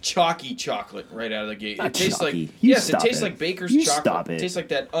tastes like chalky chocolate right out of the gate. Not It tastes chalky. like You yes, it stop tastes it. like baker's You chocolate. stop it. Tastes like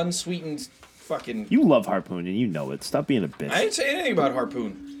that unsweetened fucking. You love Harpoon and you know it. Stop being a bitch. I didn't say anything about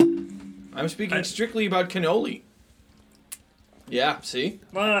harpoon. I'm speaking strictly about cannoli. Yeah, see?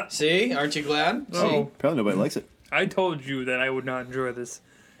 Ah, See? Aren't you glad? no. See? Probably nobody likes it. I told you that I would not enjoy this.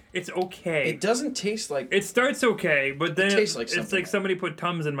 It's okay. It doesn't taste like It starts okay, but then tastes like it's something like else. somebody put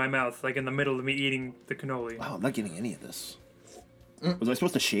Tums in my mouth, like in the middle of me eating the cannoli. Wow, I'm not getting any of this. Was I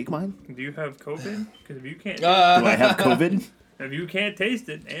supposed to shake mine? Do you have COVID? Because if you can't, Do I have COVID? if you can't taste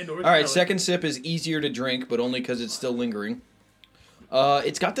it and or All right, smell second sip is easier to drink, but only because it's still lingering.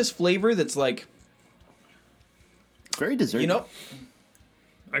 It's got this flavor that's like, Very dessert. you know, it,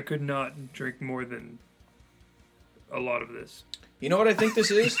 I could not drink more than a lot of this. you know what I think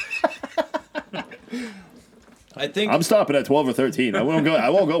this is? I think I'm stopping at 12 or 13. I won't go. I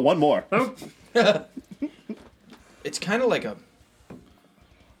won't go one more. Oh, it's kind of like a.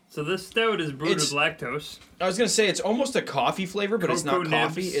 so this stout is brewed It's- with lactose, I was gonna say it's almost a coffee flavor, but it's cocoa not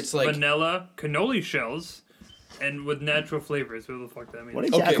coffee. nibs, It's like vanilla, cannoli shells, and with natural flavors. What the fuck that means? What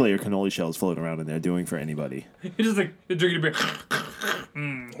exactly are cannoli shells floating around in there doing for anybody? It's just like you're drinking a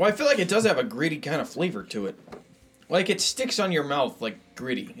beer. well, I feel like it does have a gritty kind of flavor to it. Like it sticks on your mouth like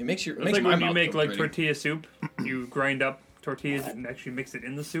gritty. It makes your It's makes like my when you mouth make go like gritty. tortilla soup, you grind up tortillas and actually mix it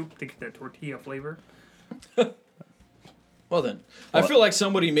in the soup to get that tortilla flavor. Well then, I feel like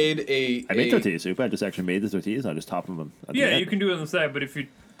somebody made I made tortilla soup. I just actually made the tortillas. I just top them at the Yeah, end. you can do it on the side, but if you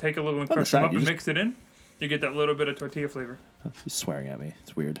take a little and On the crush them side, up you and just- mix it in, You get that little bit of tortilla flavor. He's swearing at me.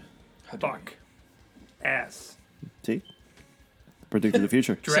 It's weird. Fuck. Ass. See? Predicted the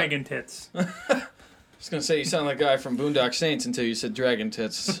future. Dragon tits. I was gonna say you sound like a guy from Boondock Saints until you said dragon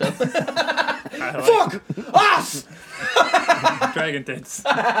tits. So. Fuck Off! Dragon tits.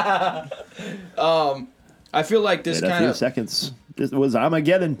 I feel like this In a kind few of seconds. This was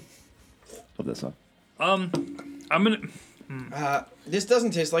Armageddon. Love that song. I'm gonna. this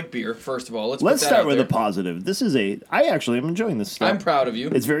doesn't taste like beer. First of all, let's Let's put that start out with there. a positive. This is I actually am enjoying this stuff. I'm proud of you.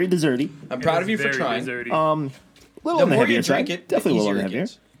 It's very desserty. I'm proud of you for Very trying. desserty. Little The on the more heavier you drink side. it, the Definitely a little on easier the it heavier.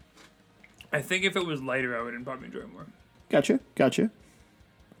 gets. I think if it was lighter, I would probably enjoy it more. Gotcha.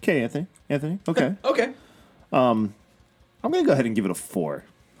 Okay, Anthony. Okay. Okay. I'm gonna go ahead and give it a 4.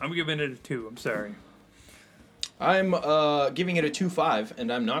 I'm giving it a 2. I'm sorry. I'm giving it a 2.5,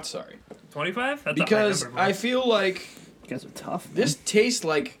 and I'm not sorry 25? That's because a high number. I feel like You guys are tough. this tastes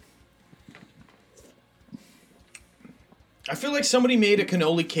like. I feel like somebody made a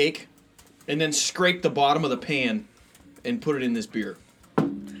cannoli cake, and then scraped the bottom of the pan, and put it in this beer.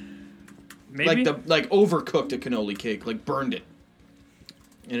 Maybe. Like overcooked a cannoli cake, like burned it,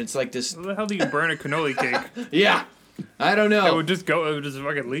 and it's like this. How the hell do you burn a cannoli cake? Yeah, I don't know. It would just go. It would just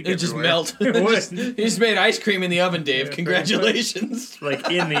fucking leak. It just everywhere. melt. It would. You just made ice cream in the oven, Dave. Yeah, Congratulations. Like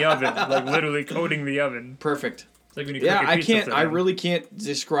in the oven, like literally coating the oven. Perfect. It's like when you Yeah, cook a I pizza can't. I filling. really can't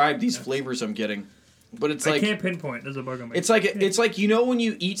describe these flavors I'm getting, but it's I like can't pinpoint. There's a bug on my. it's like you know when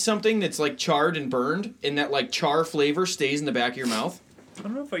you eat something that's like charred and burned, and that like char flavor stays in the back of your mouth. I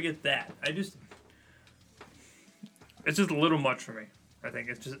don't know if I get that. It's just a little much for me. I think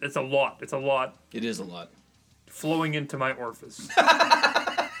it's a lot. It's a lot It is a lot. flowing into my orifice.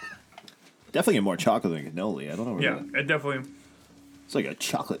 Definitely get more chocolate than cannoli. I don't know. Where Yeah, that- it definitely. It's like a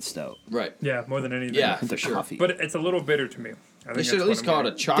chocolate stout. Right. Yeah, more than anything. Yeah, Into for sure. coffee. But it's a little bitter to me. I They think should that's at least what I'm call it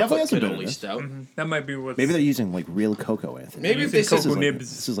a getting. chocolate Definitely has some cannoli bitterness. stout. That might be what. Maybe they're using like real cocoa, Anthony. Maybe if Using they said cocoa This is, like, nibs.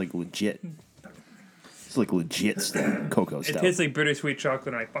 this is like legit. It's like legit stout, cocoa It stout. tastes like bittersweet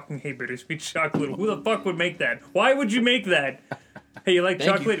chocolate, and I fucking hate bittersweet chocolate. Who the fuck would make that? Why would you make that? Hey, you like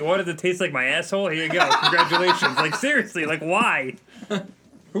Thank chocolate? You wanted to taste like my asshole? Here you go. Congratulations. Like, seriously, like, why?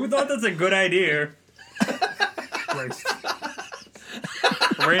 Who thought that's a good idea? Christ.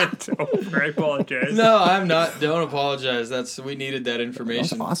 Rant over. I apologize. No, I'm not. Don't apologize. We needed that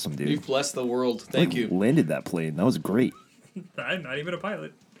information. That was awesome, dude. You've blessed the world. Thank you. Landed that plane. That was great. I'm not even a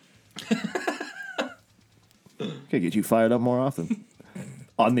pilot. Gotta get you fired up more often.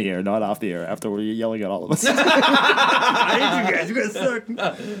 On the air, not off the air. After you're yelling at all of us. I hate you guys. You guys suck.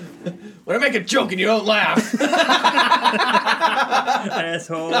 When I make a joke and you don't laugh.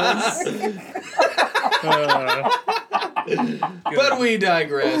 Assholes. But we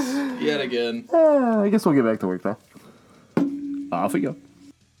digress yet again. I guess we'll get back to work though. Off we go.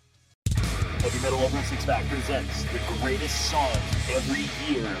 Heavy Metal Over 6 Pack presents the greatest songs every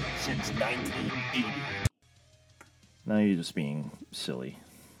year since 1980. Now you're just being silly.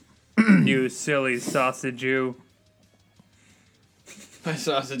 You silly sausage, you. My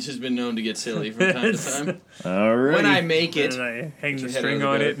sausage has been known to get silly from time to time. All right. When I make it, And I hang the your head string out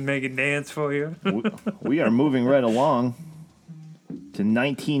of on the it bed. and make it dance for you. we are moving right along to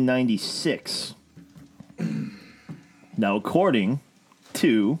 1996. Now, according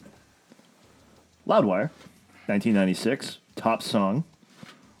to Loudwire, 1996 top song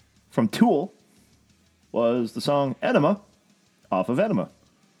from Tool was the song Enema off of Enema.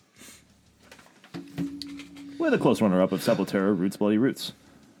 With a close runner-up of Sepultura, Roots Bloody Roots.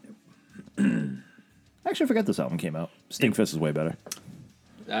 Actually, I forgot this album came out. Stinkfist is way better.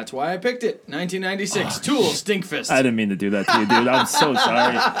 that's why I picked it. 1996. Tool, Stinkfist. I didn't mean to do that to you, dude. I'm so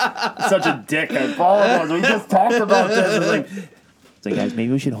sorry. Such a dick. I apologize. We just talked about this. It's like, guys,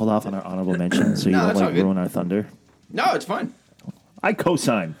 maybe we should hold off on our honorable mention so you No, don't that's all good. ruin our thunder. No, it's fine. I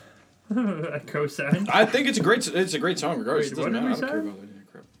co-sign. I co-sign. I think it's a great song regardless. Wait, It doesn't what did matter. we I don't care say? about any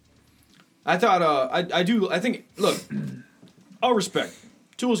crap. I thought I think look, all respect.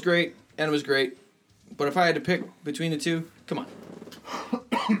 Tool's great, Enema's great, but if I had to pick between the two, come on.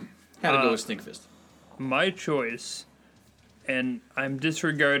 Had to go with Stinkfist. My choice, and I'm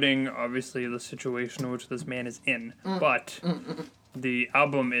disregarding, obviously, the situation in which this man is in, but the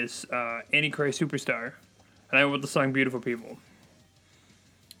album is Antichrist Superstar, and I went with the song Beautiful People.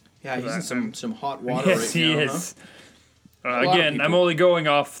 Yeah, he's in some hot water Yes, right he now. is. lot of Again, I'm people- only going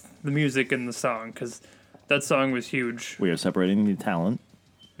off the music and the song, because that song was huge. We are separating the talent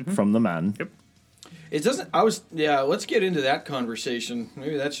from the man. Yep. It doesn't. Let's get into that conversation.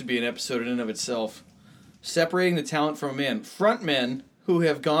 Maybe that should be an episode in and of itself. Separating the talent from a man. Front men who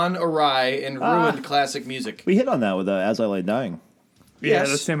have gone awry and ruined classic music. We hit on that with As I Lay Dying. Yeah, Yes.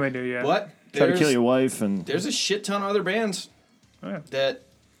 the same idea, yeah. But Try to Kill Your Wife, and there's a shit ton of other bands that,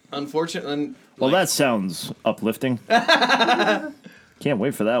 unfortunately, well, that sounds uplifting. Can't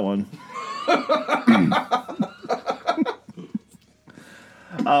wait for that one.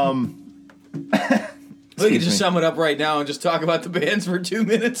 We can just sum it up right now and just talk about the bands for 2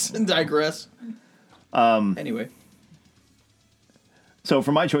 minutes and digress. Anyway. So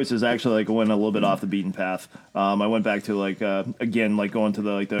for my choices, actually, like, I went a little bit off the beaten path. I went back to again, going to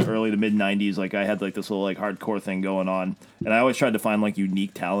the early to mid '90s. Like, I had like this little hardcore thing going on, and I always tried to find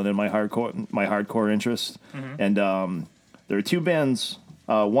unique talent in my hardcore interest. And there are two bands.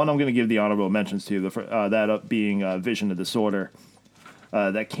 One I'm going to give the honorable mentions to. That being Vision of Disorder,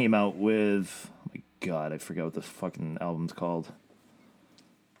 that came out with. Oh my God, I forgot what the fucking album's called.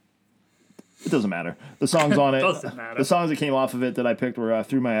 It doesn't matter. The songs on it. Doesn't matter. The songs that came off of it that I picked were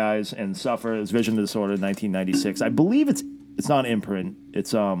Through My Eyes and Suffer. It's Vision of Disorder, 1996. I believe it's not Imprint.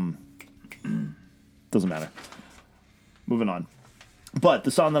 It's doesn't matter. Moving on. But the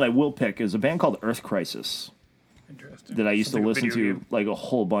song that I will pick is a band called Earth Crisis. Interesting. That I used to listen to a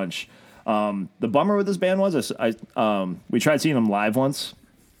whole bunch. The bummer with this band was we tried seeing them live once,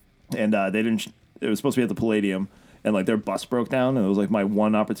 and they didn't. It was supposed to be at the Palladium. And their bus broke down, and it was my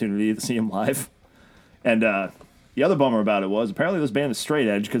one opportunity to see them live. And the other bummer about it was apparently this band is straight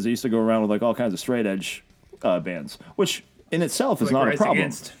edge because they used to go around with all kinds of straight edge bands, which in itself is not a problem.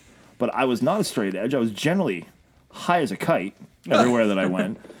 Against. But I was not a straight edge. I was generally high as a kite everywhere that I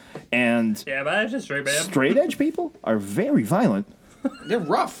went. And Yeah, but that's just straight band. straight edge people are very violent. They're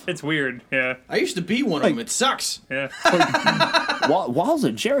rough. It's weird. Yeah. I used to be one of them. It sucks. Yeah. Walls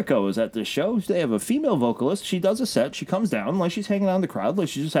of Jericho is at this show. They have a female vocalist. She does a set. She comes down she's hanging out in the crowd.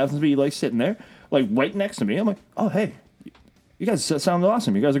 She just happens to be sitting there, right next to me. I'm like, oh hey, you guys sound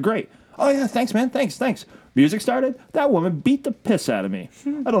awesome. You guys are great. Oh yeah, thanks man, thanks. Music started. That woman beat the piss out of me.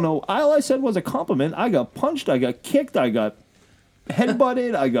 I don't know. All I said was a compliment. I got punched. I got kicked. I got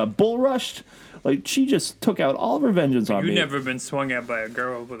headbutted. I got bull rushed. She just took out all of her vengeance on me. You've never been swung at by a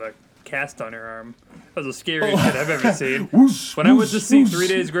girl with a cast on her arm. That was the scariest shit I've ever seen. When I went to see 3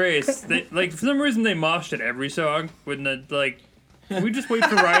 Days Grace, they, for some reason they moshed at every song. When we just wait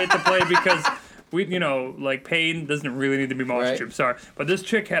for Riot to play because Pain doesn't really need to be mosh troop. Sorry, but this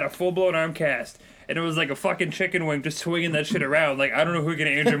chick had a full blown arm cast. And it was like a fucking chicken wing just swinging that shit around. I don't know who can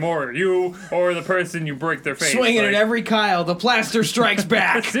injure more, you or the person you break their face. Swinging at every Kyle, the plaster strikes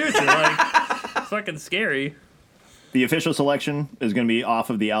back. Seriously, it's fucking scary. The official selection is going to be off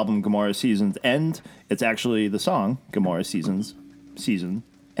of the album Gomorrah Seasons End. It's actually the song Gomorrah Season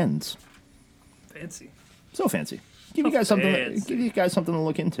Ends. Fancy. So fancy. Give you guys something to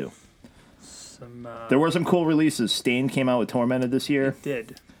look into. There were some cool releases. Stained came out with Tormented this year. It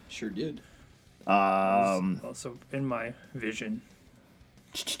did. Sure did. Also in my vision.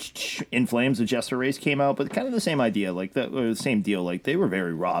 In Flames, the Jester Race came out, but kind of the same idea, the same deal. They were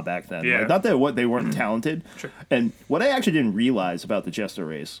very raw back then. Yeah. Not that they weren't talented. Sure. And what I actually didn't realize about the Jester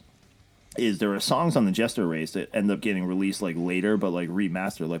Race is there are songs on the Jester Race that end up getting released later, but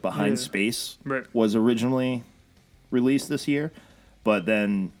remastered. Behind Space was originally released this year, but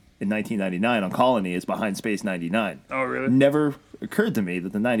then in 1999 on Colony, it's Behind Space 99. Oh, really? Never occurred to me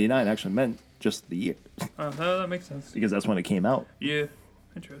that the 99 actually meant just the year. That makes sense. Because that's when it came out. Yeah.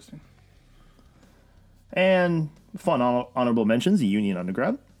 Interesting. And fun honorable mentions, the Union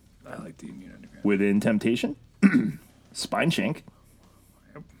Underground. I like the Union Underground. Within Temptation. Spineshank.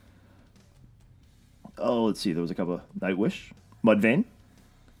 Yep. Oh, let's see. There was a couple of Nightwish. Mudvayne.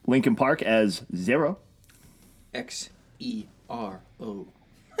 Linkin Park as Zero. XERO.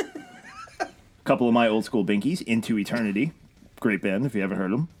 Couple of my old school binkies. Into Eternity. Great band. If you haven't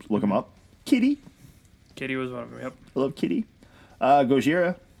heard them, look them up. Kitty. Kitty was one of them, yep. I love Kitty.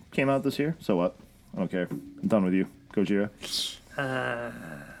 Gojira came out this year. So what? I don't care. I'm done with you, Gojira.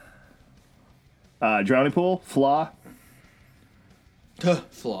 Drowning Pool. Flaw.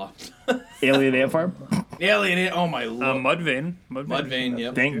 Flaw. Alien Ant Farm. Alien. Oh my lord. Mudvayne. Mudvayne.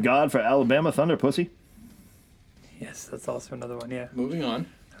 Yep. Thank God for Alabama Thunder Pussy. Yes, that's also another one, yeah. Moving on.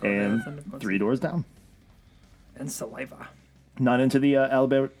 And Thunder Pussy. 3 Doors Down. And Saliva. Not into the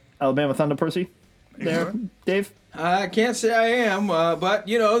Alabama Thunder Pussy there, Dave? I can't say I am, but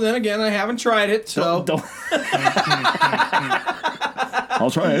then again, I haven't tried it, so Don't. I'll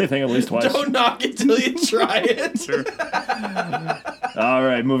try anything at least twice. don't knock it till you try it. Sure. All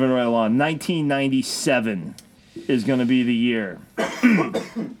right, moving right along. 1997 is going to be the year.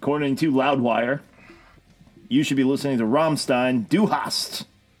 According to Loudwire, you should be listening to Rammstein, Du hast.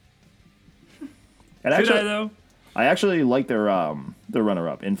 And Should I, though? I actually like their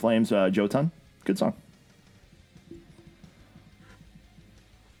runner-up, In Flames, Jotun. Good song.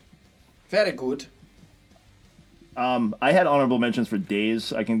 Very good. I had honorable mentions for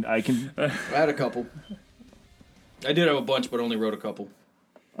days. I can. I had a couple. I did have a bunch, but only wrote a couple.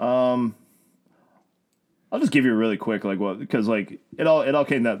 I'll just give you a really quick because it all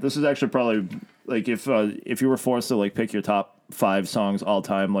came down. This is actually probably like if you were forced to like pick your top 5 songs all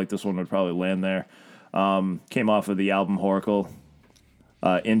time, like this one would probably land there. Came off of the album Horacle.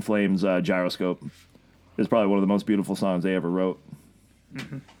 In Flames, Gyroscope is probably one of the most beautiful songs they ever wrote.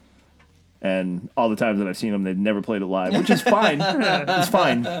 Mm-hmm. And all the times that I've seen them, they've never played it live, which is fine. It's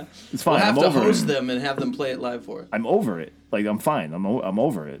fine. It's fine. We'll have I'm to over host it. them and have them play it live for us. I'm over it. Like, I'm fine. I'm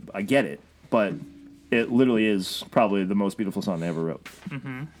over it. I get it. But it literally is probably the most beautiful song they ever wrote.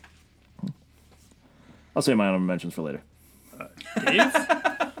 Mm-hmm. I'll save my honorable mentions for later. Dave?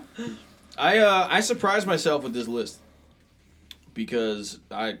 I surprised myself with this list because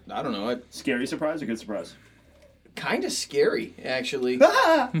I don't know. Scary surprise or good surprise? Kind of scary, actually.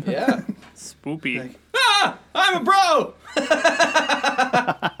 Yeah. Spoopy. I'm a bro.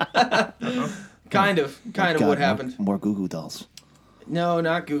 Kind of what happened. More Goo Goo Dolls. No,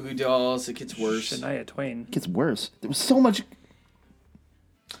 not Goo Goo Dolls. It gets worse. Shania Twain. It gets worse. There was so much.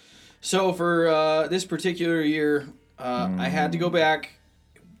 So for this particular year, I had to go back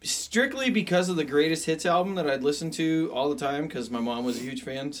strictly because of the Greatest Hits album that I'd listened to all the time because my mom was a huge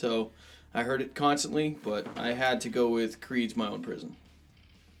fan, so I heard it constantly, but I had to go with Creed's My Own Prison.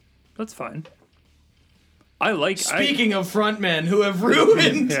 That's fine. I like... Speaking of frontmen who have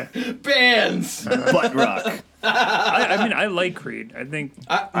ruined bands. Butt rock. I like Creed. I think...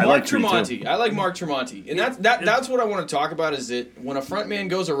 I Mark like Creed, Tremonti. I like Mark Tremonti. And that's what I want to talk about is that when a frontman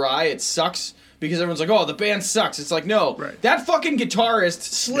goes awry, it sucks because everyone's like, oh, the band sucks. It's like, no. Right. That fucking guitarist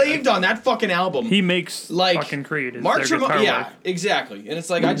slaved on that fucking album. he makes like fucking Creed. Is Mark their guitar Tremonti. Yeah, work. exactly. And it's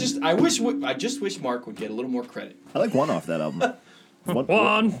like I just wish Mark would get a little more credit. I like one off that album.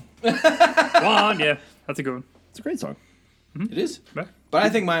 One. Yeah. That's a good one. It's a great song. It is. Yeah. But I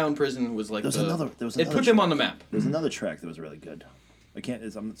think My Own Prison was like There was another it put them on the map. There's another track that was really good.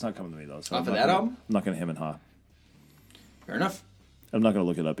 It's not coming to me though. So Off I'm of not that gonna- album? I'm not going to him and ha. Fair enough. I'm not going to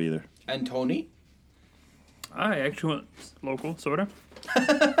look it up either. And Tony? I actually went local, sort of.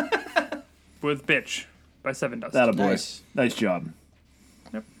 With Bitch by Seven Dust. That a boy. Nice. Nice job.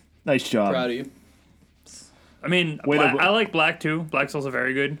 Yep. Nice job. Proud of you. I mean, I like Black too. Black's also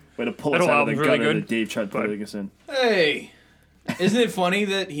very good. Way to pull That us whole out of the album's really gutter good, that Dave tried but- putting us in. Hey. Isn't it funny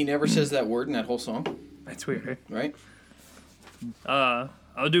that he never says that word in that whole song? That's weird, Right? right?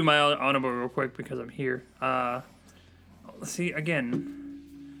 I'll do my honorable real quick because I'm here. See,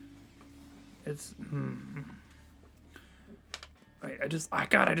 again, it's... Wait, I just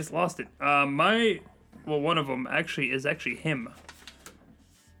lost it. One of them is actually him.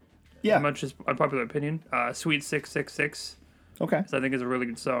 Yeah. Much as unpopular opinion. Sweet 666, Okay. I think is a really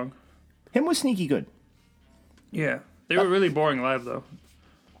good song. Him was sneaky good. Yeah. They were really boring live, though.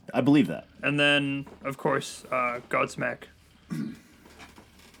 I believe that. And then, of course, Godsmack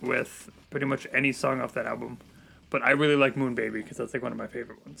with pretty much any song off that album. But I really like Moon Baby because that's like one of my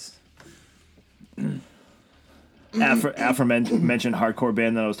favorite ones. Aforementioned hardcore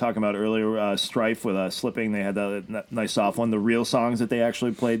band that I was talking about earlier, Strife with Slipping. They had that nice soft one. The real songs that they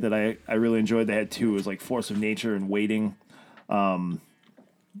actually played that I really enjoyed, they had 2. It was like Force of Nature and Waiting.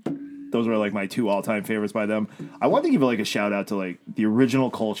 Those were like my 2 all-time favorites by them. I want to give like a shout out to like the original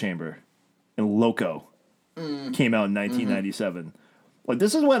Coal Chamber and Loco came out in 1997. Like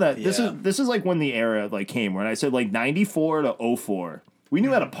this is when this is like when the era like came when I said like 94 to 04. We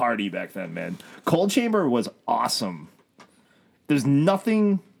knew how to party back then, man. Coal Chamber was awesome. There's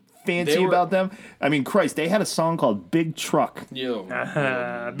nothing fancy about them. I mean, Christ, they had a song called Big Truck. Yo.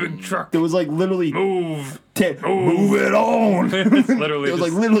 Big truck. There was like literally Move. move it on. It's literally There was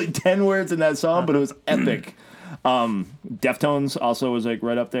like just- literally 10 words in that song, but it was epic. Deftones also was like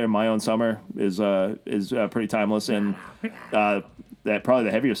right up there. My Own Summer is pretty timeless, and that probably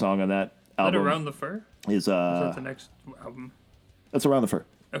the heavier song on that That album Around the Fur? is That's the next album. that's Around the Fur.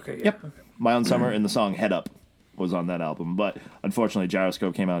 Okay, yeah. Yep. Okay. My Own Summer and the song Head Up was on that album, but unfortunately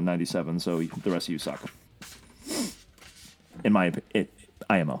Gyroscope came out in 97, so the rest of you suck. In my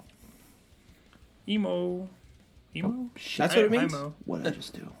IMO. Emo. That's what it means? IMO. What did I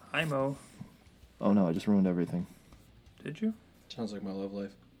just do? IMO. Oh no, I just ruined everything. Did you? Sounds like my love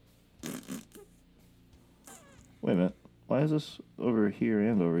life. Wait a minute. Why is this over here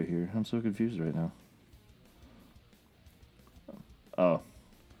and over here? I'm so confused right now. Oh.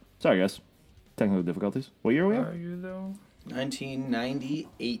 Sorry, guys. Technical difficulties. What year are we Are on? you, though?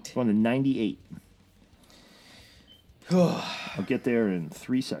 1998. We're on to 98. I'll get there in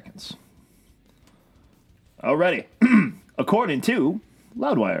 3 seconds. Alrighty. According to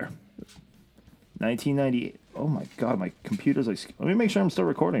Loudwire, 1998. Oh my God, my computer's like. Let me make sure I'm still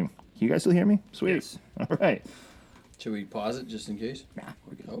recording. Can you guys still hear me? Sweet. Yes. All right. Should we pause it just in case? Nah,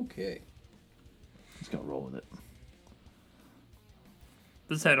 we're good. Okay. Just gonna roll with it.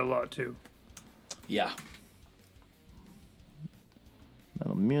 This had a lot too. Yeah.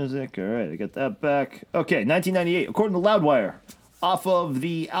 Metal music. All right, I got that back. Okay, 1998. According to Loudwire, off of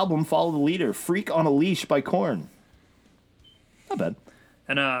the album "Follow the Leader," "Freak on a Leash" by Korn. Not bad.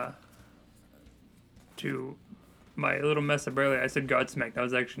 And to my little mess up earlier, I said Godsmack. That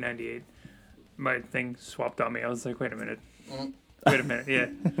was actually 98. My thing swapped on me. I was like, wait a minute. Wait a minute. Yeah.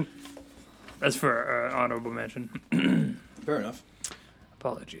 That's for honorable mention. Fair enough.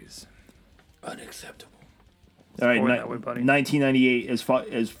 Apologies. Unacceptable. All right, Going that way, buddy. 1998,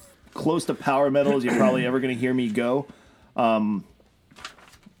 as close to power metal as you're probably ever going to hear me go. I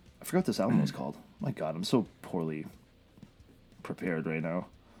forgot what this album was called. My God, I'm so poorly prepared right now.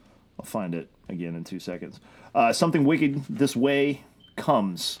 I'll find it again in 2 seconds. Something Wicked This Way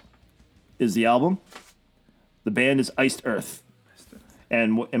Comes is the album. The band is Iced Earth.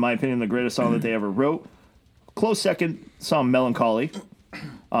 And in my opinion, the greatest song that they ever wrote. Close second, song Melancholy.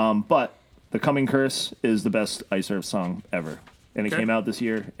 But The Coming Curse is the best Iced Earth song ever. And it Okay. came out this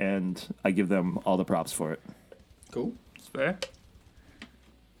year, and I give them all the props for it. Cool. It's fair.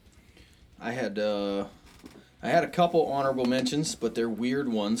 I had a couple honorable mentions, but they're weird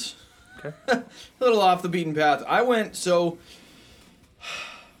ones. Okay. A little off the beaten path.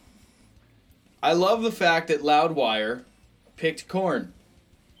 I love the fact that Loudwire picked Korn,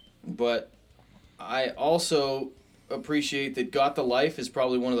 but I also appreciate that "Got the Life" is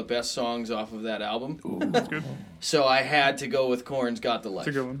probably one of the best songs off of that album. That's good. So I had to go with Korn's "Got the Life."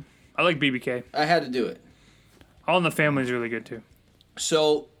 It's a good one. I like BBK. I had to do it. All in the Family is really good too.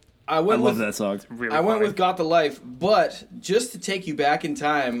 So I I went love with that song. Really I went funny. with "Got the Life," but just to take you back in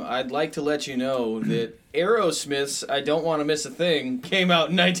time, I'd like to let you know that Aerosmith's "I Don't Want to Miss a Thing" came out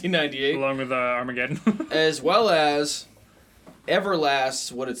in 1998, along with Armageddon. as well as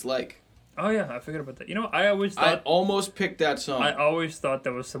Everlast's "What It's Like." Oh yeah, I forgot about that. You know, I always I thought almost picked that song. I always thought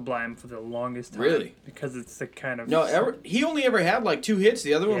that was Sublime for the longest time. Really? Because it's the kind of No, he only ever had like 2 hits.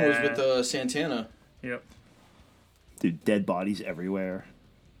 The other one was Yeah. with Santana. Yep. Dude, Dead Bodies Everywhere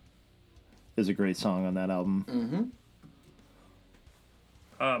is a great song on that album.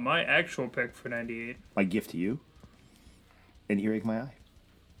 My actual pick for 98. My gift to you. And Earache My Eye.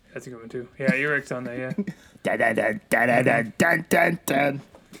 That's a good one too. Yeah, Eric's on there. Yeah. Dun, dun, dun, dun, dun, dun, dun, dun, dun.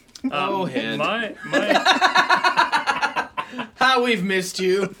 Oh, head. My How we've missed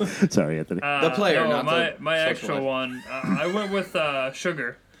you. Sorry, Anthony. The player, no, not my the my social actual life. one. I went with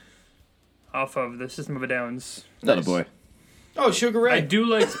Sugar, off of the System of a Down's. Not a Nice. boy. Oh, Sugar Ray. I do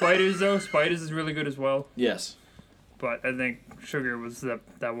like Spiders though. Spiders is really good as well. Yes. But I think Sugar was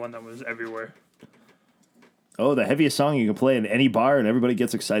that one that was everywhere. Oh, the heaviest song you can play in any bar, and everybody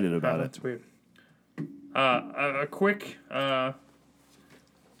gets excited about it. That's weird. A quick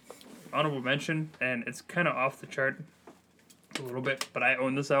honorable mention, and it's kind of off the chart a little bit, but I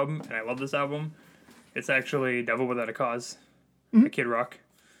own this album and I love this album. It's actually "Devil Without a Cause" by Kid Rock.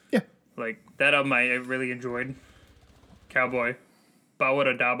 Yeah. Like that album, I really enjoyed. Cowboy, ba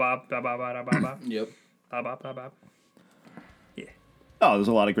wada da ba da ba ba da ba ba Yep. ba ba ba ba. Oh, there's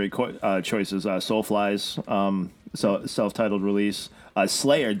a lot of great choices. Soulflies, self-titled release.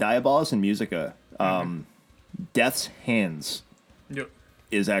 Slayer, Diabolos, and Musica. Death's Hands Yep.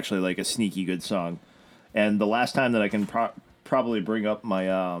 is actually like a sneaky good song. And the last time that I can probably bring up my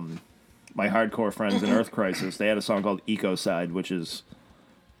my hardcore friends in Earth Crisis, they had a song called Ecocide, which is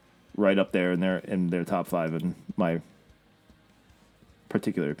right up there in their top 5 in my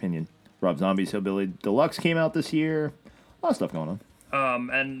particular opinion. Rob Zombie's Hillbilly Deluxe came out this year. A lot of stuff going on.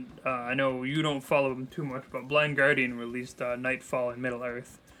 And I know you don't follow them too much, but Blind Guardian released Nightfall in Middle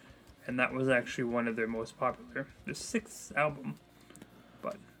Earth, and that was actually one of their most popular. The 6th album,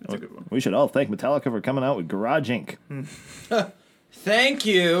 but it's a good one. We should all thank Metallica for coming out with Garage Inc. Thank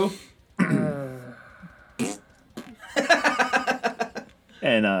you.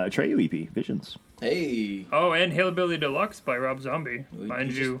 And Atreyu EP, Visions. Hey. Oh, and Hillbilly Deluxe by Rob Zombie. Well,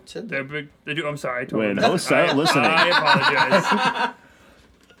 Mind you you, just said they're that. big. They do. I'm sorry. I told When them. hosts aren't listening. I apologize.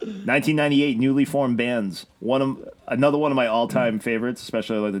 1998, newly formed bands. Another one of my all-time favorites,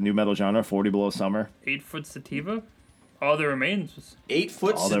 especially like the new metal genre, 40 Below Summer. 8 Foot Sativa. All That Remains.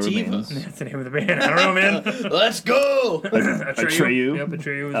 8-foot All That sativa. Remains. That's the name of the band. I don't know, man. Let's go. Atreyu. Yep,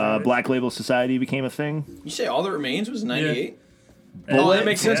 Atreyu. Was really- Black Label Society became a thing. You say All That Remains was 98? And- Oh, that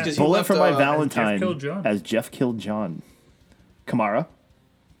makes sense yeah. because he Bullet left for My Jeff Valentine Killed John. as Jeff Killed John. Kamara.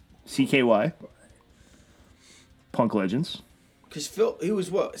 CKY. Punk Legends. Because Phil, he was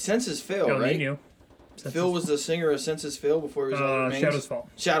what? Senses Fail, El right? Nino. Phil was the singer of Census Fail before he was on Remains. Shadows Fall.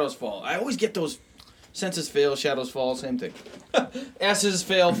 Shadows Fall. I always get those. Census Fail, Shadows Fall, same thing. S's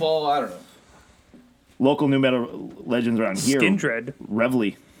Fail, Fall, I don't know. Local new metal legends around here. Skindred.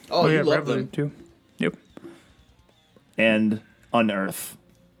 Reveille Oh, you yeah, love Reveille them. too. Yep. and Unearth.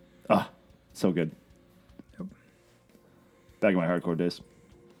 Ah, so good. Yep. Back in my hardcore days.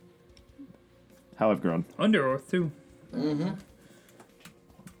 How I've grown. Underoath too.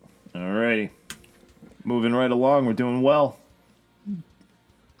 Alrighty. Moving right along. We're doing well.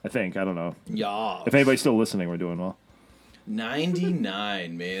 I think. I don't know. Yeah. If anybody's still listening, we're doing well.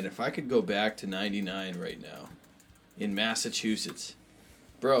 99, man. If I could go back to 99 right now in Massachusetts.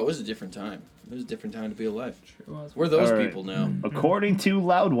 Bro, it was a different time. It was a different time to be alive. Sure was. We're those All right. people now. According to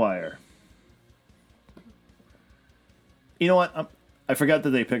Loudwire. You know what? I forgot that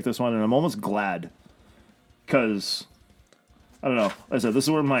they picked this one, and I'm almost glad. Because, I don't know. Like I said, this is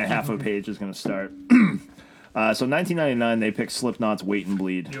where my half of a page is going to start. So 1999, they picked Slipknot's Wait and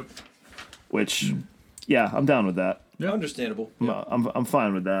Bleed. Yep. Which, yeah, I'm down with that. Understandable. I'm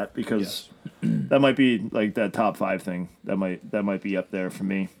fine with that because that might be like that top 5 thing. That might be up there for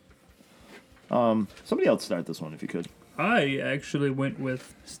me. Somebody else start this one if you could. I actually went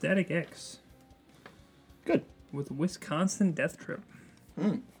with Static X Good. with Wisconsin Death Trip.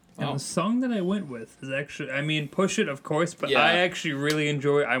 And Wow. the song that I went with is actually, I mean, Push It, of course, but Yeah. I actually really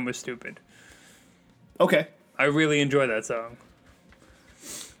enjoy I'm Was Stupid. Okay. I really enjoy that song.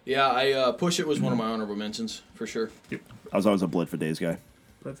 Yeah, Push It was one of my honorable mentions, for sure. I was always a Blood for Days guy.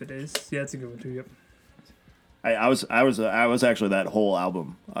 But if it is, yeah, it's a good one too, yep. I was actually that whole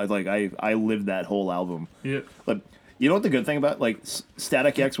album. I lived that whole album. Yep. But you know what the good thing about like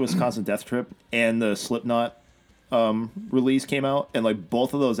Static X Wisconsin Death Trip and the Slipknot release came out, and like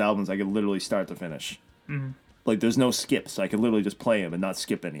both of those albums I could literally start to finish. Like there's no skips. I could literally just play them and not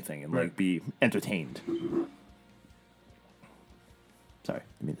skip anything and like Right. be entertained. Sorry,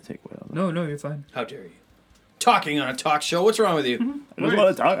 I mean to take away on that. No, you're fine. How dare you? Talking on a talk show. What's wrong with you? I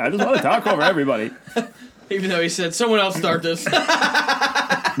just want to talk over everybody. Even though he said someone else start this. No.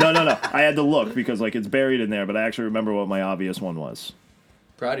 I had to look because like it's buried in there, but I actually remember what my obvious one was.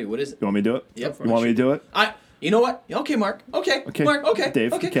 Proudy, what is it? You want me to do it? Yep. You want me to do it? You know what? Okay, Mark. Okay. Okay. Mark. Okay.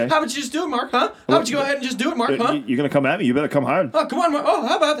 Dave, Okay. okay. How about you just do it, Mark? Huh? How about you go ahead and just do it, Mark? Huh? You're gonna come at me. You better come hard. Oh, come on, Mark.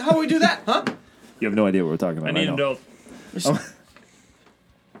 Oh, how we do that? Huh? You have no idea what we're talking about. I need an know. adult.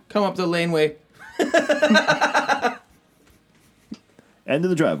 Come up the laneway. End of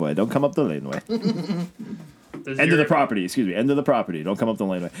the driveway. Don't come up the laneway. Does End of the your- property. Excuse me. End of the property. Don't come up the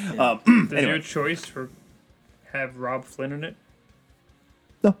laneway. Does Anyway. your choice for have Rob Flynn in it?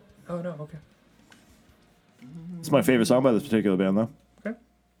 No. Oh, no, okay. It's my favorite song by this particular band, though. Okay.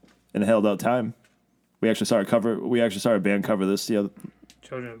 In a Held Out Time. We actually saw a band cover this Children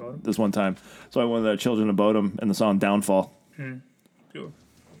of Bottom. this one time. So I went to Children of Bodom and the song Downfall. Sure.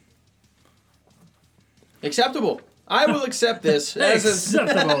 Acceptable. I will accept this. as a,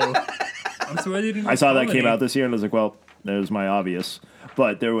 Acceptable. I'm surprised you didn't I saw that comedy. came out this year and I was like, well, there's my obvious.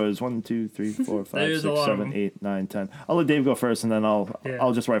 But there was 1, 2, 3, 4, 5, There's 6, a lot of 7, them. 8, 9, 10. I'll let Dave go first and then Yeah.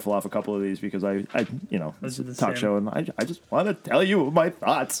 I'll just rifle off a couple of these because I Let's do the talk same. show and I just want to tell you my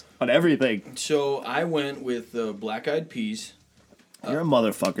thoughts on everything. so I went with Black Eyed Peas. You're a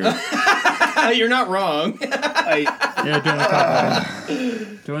motherfucker. You're not wrong. Yeah, join the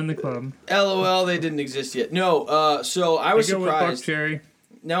club. Join the club. LOL, they didn't exist yet. No, so I was You go with Buck surprised. Cherry.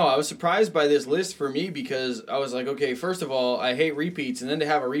 No, I was surprised by this list for me because I was like, okay, first of all, I hate repeats, and then to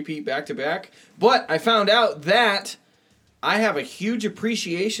have a repeat back to back. But I found out that I have a huge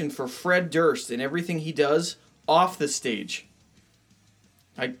appreciation for Fred Durst and everything he does off the stage.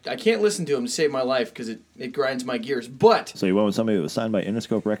 I can't listen to him to save my life because it grinds my gears. But So you went with somebody that was signed by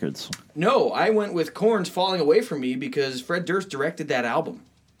Interscope Records. no, I went with Korn's Falling Away From Me because Fred Durst directed that album.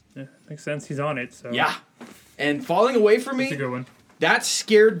 Yeah, makes sense. He's on it, so. Yeah. And Falling Away From That's a Me, good one. that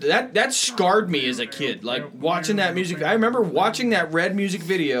scarred me as a kid. Like watching that music. I remember watching that Red music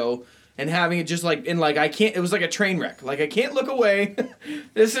video and having it just like it was like a train wreck. Like I can't look away.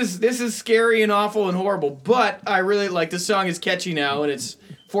 This is scary and awful and horrible. But I really like the song is catchy now and it's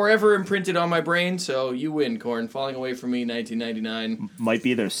forever imprinted on my brain. So you win, Korn. Falling Away From Me, 1999. Might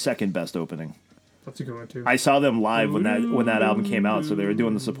be their second best opening. That's a good one, too. I saw them live when that album came out, so they were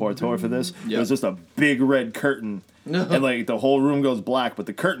doing the support tour for this. Yeah. It was just a big red curtain, and like the whole room goes black, but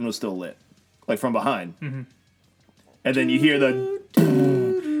the curtain was still lit, like from behind. And then you hear the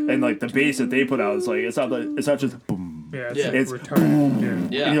and like the bass that they put out. It's like it's not just boom. Yeah, it's Yeah. like It's- retarded.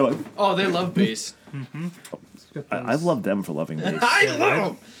 Yeah. Yeah. And you're like, Oh, they love bass. I love them for loving bass. I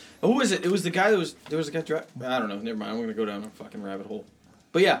love them. Who was it? It was the guy that was. There was a guy. I don't know. Never mind. I'm gonna go down a fucking rabbit hole.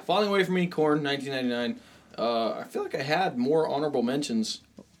 But yeah, Falling Away From Me, Korn, 1999. I feel like I had more honorable mentions.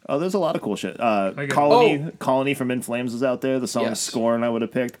 Oh, there's a lot of cool shit. get Colony from In Flames is out there. The song Yes. Scorn I would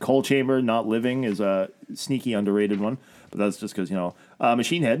have picked. Coal Chamber, Not Living is a sneaky underrated one. But that's just because,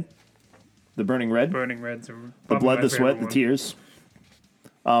 Machine Head, The Burning Red, Burning Red's The Blood, the Sweat, the Tears.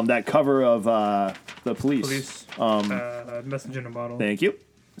 That cover of The Police. Police. Message in a Bottle. Thank you.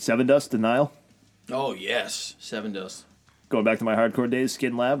 Seven Dust, Denial. Oh, yes. Seven Dust. Going back to my hardcore days,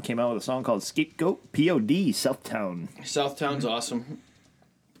 Skin Lab came out with a song called Scapegoat, P.O.D., Southtown. Southtown's awesome.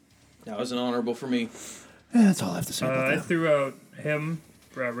 That was an honorable for me. That's all I have to say about I that. threw out him,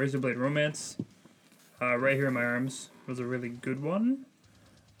 Razor Blade Romance. Right Here in My Arms was a really good one.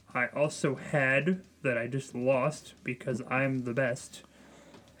 I also had that I just lost because I'm the best.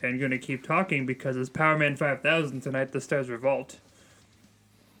 And going to keep talking because it's Power Man 5000 tonight, The Stars Revolt.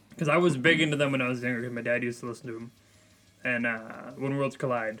 Because I was big into them when I was younger because my dad used to listen to them. And When Worlds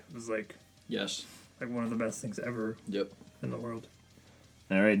Collide was like Yes. one of the best things ever Yep. in the world.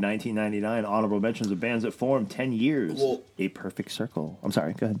 All right, 1999, honorable mentions of bands that formed 10 years. Well- A Perfect Circle. I'm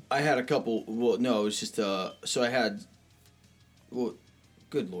sorry, go ahead. I had a couple. Well, no, it was just. So I had. Well,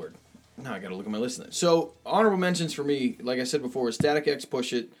 good lord. Now I gotta look at my list then. So honorable mentions for me, like I said before, Static X,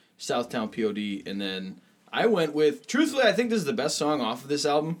 Push It, Southtown, P.O.D., and then I went with. Truthfully, I think this is the best song off of this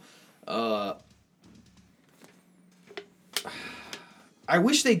album. I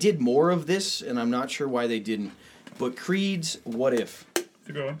wish they did more of this, and I'm not sure why they didn't. But Creed's "What If." It's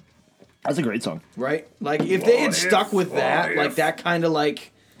a good one. That's a great song. Right? Like, if they had What stuck if, with that, what like if? that kind of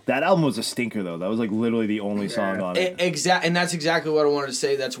like. That album was a stinker, though. That was like literally the only song on it. And that's exactly what I wanted to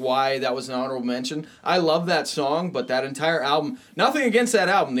say. That's why that was an honorable mention. I love that song, but that entire album, nothing against that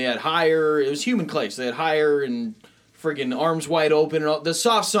album. They had Higher, it was Human Clay, so they had Higher and friggin' Arms Wide Open, and all, the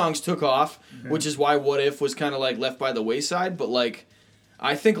soft songs took off, which is why What If was kind of like left by the wayside. But like,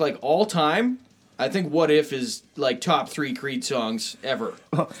 I think like all time, I think What If is like top 3 Creed songs ever.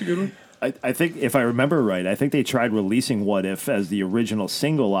 I think, if I remember right, I think they tried releasing What If as the original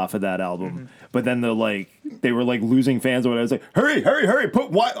single off of that album. But then they were like losing fans or whatever. It's like, hurry,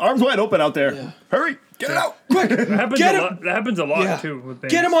 put Arms Wide Open out there. Yeah. Hurry, get it out. Quick, That happens Get a him! lot. That happens a lot Yeah. too. With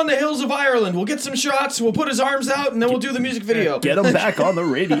Get him on the hills of Ireland. We'll get some shots. We'll put his arms out, and then we'll do the music video. Get them back on the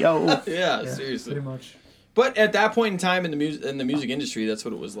radio. Yeah, seriously. Pretty much. But at that point in time in the music industry, that's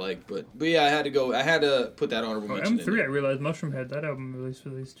what it was like. But yeah, I had to put that honorable mention in M3, I there. realized Mushroom had that album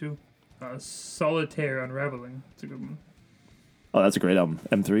released too. Solitaire Unraveling. It's a good one. Oh, that's a great album,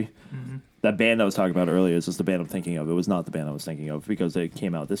 M3. That band I was talking about earlier is just the band I'm thinking of. It was not the band I was thinking of because they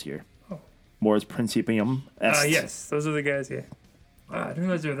came out this year. Mors Principium Est. Yes, those are the guys. Yeah. I didn't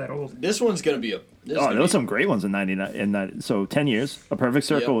realize they were that old. This one's gonna be a. This is Oh, gonna there was be- some great ones in 99. So 10 years. A Perfect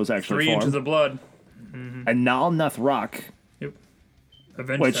Circle Yep. was actually 3 Inches formed. of Blood. And Nal Nath Rock. Yep.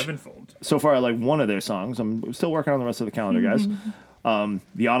 Avenged Which- Sevenfold. So far, I like one of their songs. I'm still working on the rest of the calendar, guys.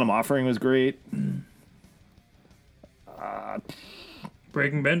 The Autumn Offering was great.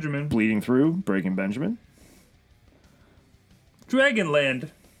 Breaking Benjamin. Bleeding Through, Breaking Benjamin. Dragonland.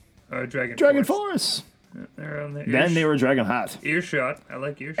 Dragon Dragon Force. Force. They're on the Then they were Dragon Hot. Earshot. I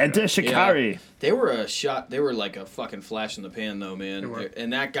like Earshot. Enter Shikari. They were a shot. They were like a fucking flash in the pan, though, man. They were.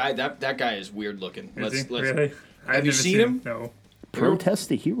 And that guy, that guy is weird looking. Is he? Really? I've Have you never seen him? No. Protest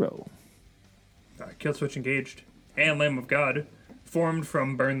the Hero. Killswitch Engaged. And Lamb of God. Formed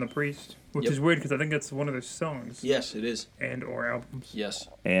from Burn the Priest. Which Yep. is weird because I think that's one of their songs. Yes, it is. And or albums. Yes.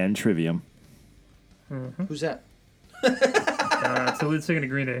 And Trivium. Who's that? It's the lead singer of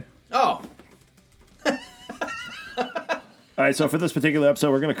Green Day. Oh, All right, so for this particular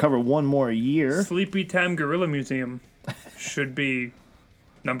episode, we're going to cover one more year. Sleepy Time Gorilla Museum should be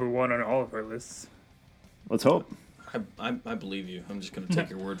number 1 on all of our lists. Let's hope. I believe you. I'm just gonna take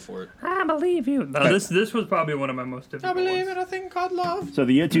your word for it. I believe you. No, this was probably one of my most difficult ones. in a thing called love. So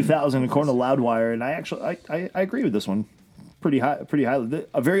the year 2000, according to Loudwire, and I agree with this one. Pretty highly.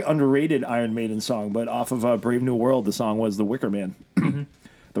 A very underrated Iron Maiden song, but off of Brave New World, the song was The Wicker Man.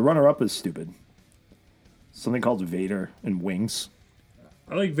 The runner-up is stupid. Something called Vader and Wings.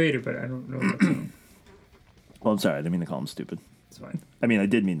 I like Vader, but I don't know that song. Well, I'm sorry, I didn't mean to call him stupid. It's fine. I mean, I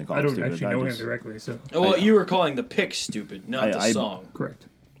did mean to call I him don't stupid. actually I know him just- directly, so. Well, you were calling the pick stupid, not the I- song. Correct.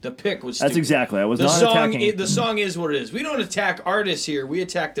 The pick was stupid. That's exactly. I was The not song. attacking. The song is what it is. We don't attack artists here. We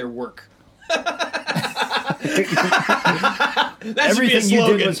attack their work. That should be a Everything you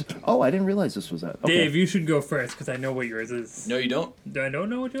slogan. did was. Oh, I didn't realize this was that. Okay. Dave, you should go first because I know what yours is. No, you don't. I don't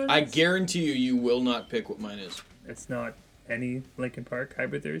know what yours I is. guarantee you will not pick what mine is. It's not any Linkin Park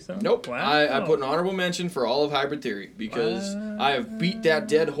Hybrid Theory song? Nope. Wow. I put an honorable mention for all of Hybrid Theory because I have beat that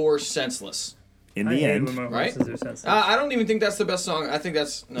dead horse senseless. in I the hate end, when my Right? horses are sensitive. I don't even think that's the best song. I think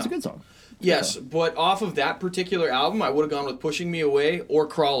that's no. it's a good song. Yes, but off of that particular album, I would have gone with "Pushing Me Away" or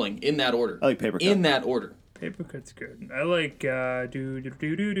 "Crawling" in that order. I like Paper Cut. In that order. Paper Cut's good. I like do do do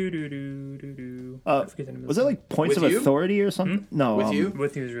do do do do do do. I forget the name of Was the it like Points With of You? Authority or something? No. With you? song.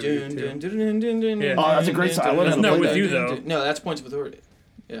 With You is really Dun, good dun, too. dun, dun, dun, dun, Yeah. dun, Oh, that's a great dun, song. I dun, wasn't dun, No, gonna dun, With play You, dun, though. dun. No, that's Points of Authority.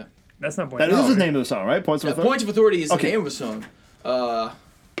 Yeah. That's not That Points. is the name of the song, right? Points of Authority? Points of Authority is the Okay. name of a song.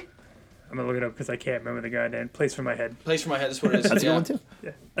 I'm gonna look it up because I can't remember the goddamn place for my head. Place for my head. That's what it is. That's a yeah. good one too.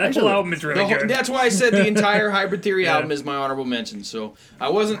 Yeah, that Actually, whole album is really good. That's why I said the entire Hybrid Theory Yeah. album is my honorable mention. So I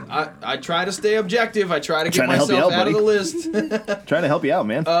wasn't. I try to stay objective. I try to get Trying to help you myself out, out of the buddy. list. Trying to help you out,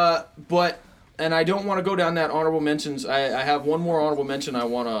 man. But and I don't want to go down that honorable mentions. I have one more honorable mention I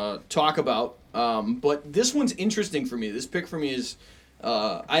want to talk about. But this one's interesting for me. This pick for me is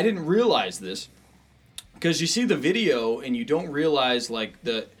I didn't realize this because you see the video and you don't realize like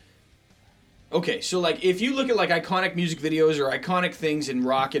the. Okay, so like if you look at like iconic music videos or iconic things in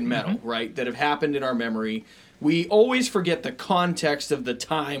rock and metal, right, that have happened in our memory, we always forget the context of the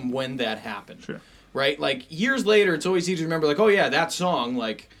time when that happened. Sure. Right? Like years later, it's always easy to remember like, oh yeah, that song.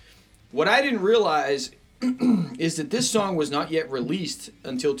 Like what I didn't realize is that this song was not yet released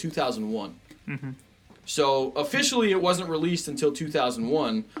until 2001. So officially it wasn't released until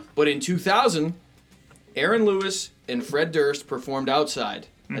 2001, but in 2000, Aaron Lewis and Fred Durst performed Outside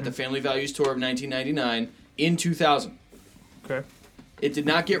at the Family Values Tour of 1999 in 2000. Okay. It did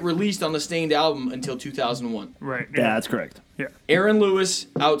not get released on the Stained album until 2001. Right. Yeah, that's correct. Yeah. Aaron Lewis,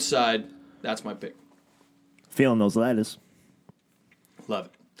 Outside, that's my pick. Feeling those ladders. Love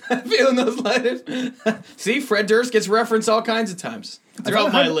it. Feeling those letters. See, Fred Durst gets referenced all kinds of times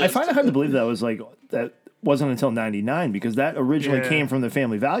throughout my I list. find it hard to believe that was like that wasn't until '99 because that originally Yeah. came from the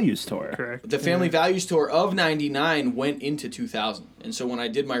Family Values tour. Correct. The Family Values Tour of 99 went into 2000. And so when I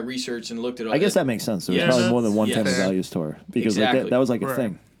did my research and looked at all I guess that makes sense. There was Yes. probably more than one Yes. Family Fair. Values tour because like, Exactly. that was like a Right.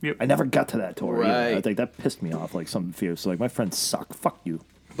 thing. Yep. I never got to that tour. either. I Right. think that pissed me off like something fierce. Like my friends suck. Fuck you.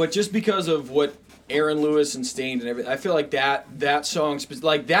 But just because of what Aaron Lewis and Stained and everything, I feel like that song,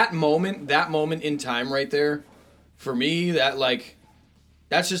 like that moment in time right there, for me,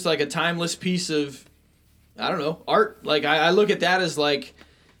 that's just like a timeless piece of, I don't know, art. Like I look at that as like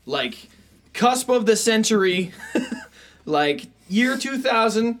cusp of the century, like year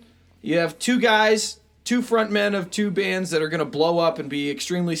 2000. You have two guys, two frontmen of two bands that are gonna blow up and be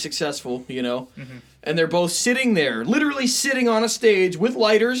extremely successful, you know. And they're both sitting there, literally sitting on a stage with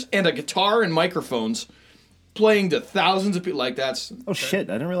lighters and a guitar and microphones, playing to thousands of people. Like that's. Oh shit!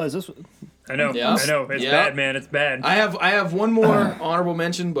 I didn't realize this. I know. Yeah. I know. It's Yeah. bad, man. It's bad. I have one more honorable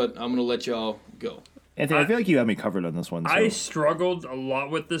mention, but I'm gonna let y'all go. Anthony, I feel like you had me covered on this one. So. I struggled a lot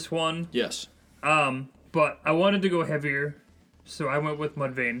with this one, Yes, but I wanted to go heavier, so I went with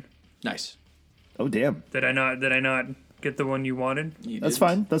Mudvayne. nice. Oh damn! Did I not get the one you wanted? You That's did.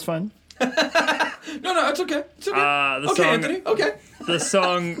 fine. That's fine. No, it's okay. It's okay. The okay, song, Anthony. Okay. The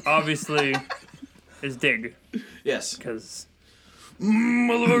song obviously is Dig, Yes. because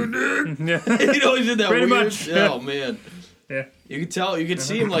Motherfucker. yeah, He always did that Pretty weird. much. Oh man. yeah. You could tell. You could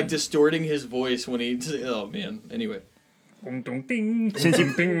see him like distorting his voice when he. Oh man. Anyway. Dong, dong, ding, Since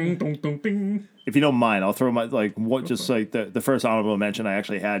you- dong, dong, dong, ding. If you don't mind, I'll throw my like what just like the first honorable mention I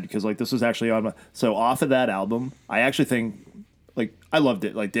actually had because like this was actually on my so off of that album. I actually think like I loved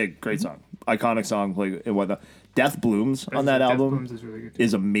it. Like Dig, great song, iconic song. Like and whatnot. Death Blooms on that Death album Blooms is really good.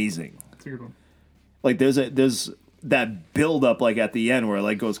 is amazing. It's a good one. Like there's that build up like at the end where it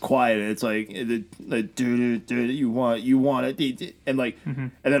like goes quiet. And it's like you want it and like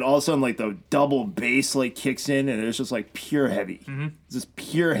and then all of a sudden like the double bass like kicks in and it's just like pure heavy. It's just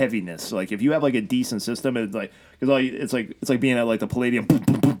pure heaviness. Like if you have like a decent system, it's like it's like being at like the Palladium.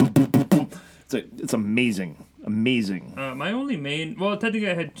 It's amazing. My only main, well,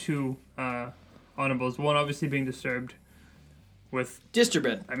 technically I had two honorables. One obviously being Disturbed, with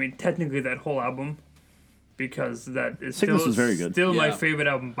Disturbed. I mean technically that whole album, because that is Sickness still was very good. Still my Yeah. favorite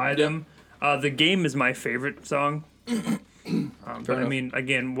album by them. The Game is my favorite song. But I enough. mean,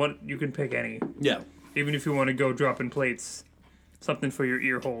 again, what you can pick any, Yeah. even if you want to go dropping plates, something for your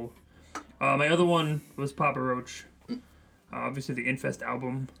ear hole. My other one was Papa Roach. Obviously the Infest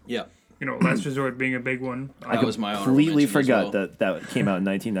album. Yeah. You know, Last Resort being a big one. That was my honorable Completely mention as forgot well. that came out in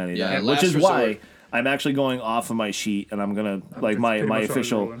 1999, Yeah, which Last is why Resort. I'm actually going off of my sheet and I'm gonna like that's my pretty much what I was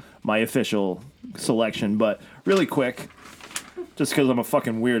official rolling. selection. But really quick, just because I'm a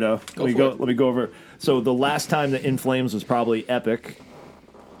fucking weirdo, for it. let me go over. So the last time that In Flames was probably epic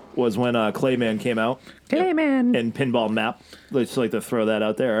was when Clayman came out. Clayman and Pinball Map. Let's just like to throw that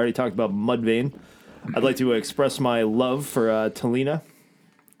out there. I already talked about Mudvayne. I'd like to express my love for Talina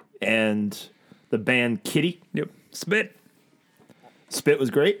and the band Kitty. Yep. Spit. Spit was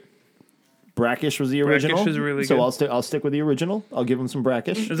great. Brackish was the original. Brackish is really so good. I'll stick with the original. I'll give him some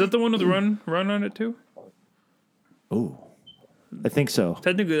Brackish. Is that the one with the run on it too? Ooh, I think so.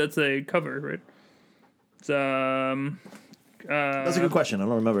 Technically, that's a cover, right? It's That's a good question. I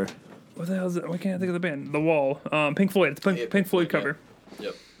don't remember. what the hell is it? Why can't I think of the band? The Wall. Pink Floyd. It's Pink Floyd cover.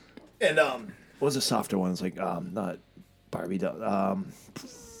 Yep. And what was a softer one? It's like not Barbie doll.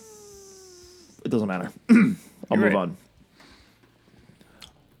 It doesn't matter. I'll You're move right. on.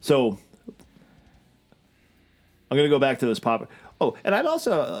 So I'm gonna go back to this pop. Oh, and I'd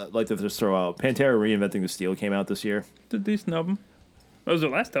also like to just throw out Pantera Reinventing the Steel came out this year. It's a decent album. That was their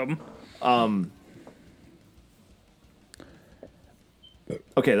last album.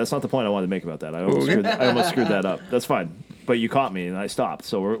 Okay, that's not the point I wanted to make about that. I almost screwed that up. That's fine. But you caught me and I stopped,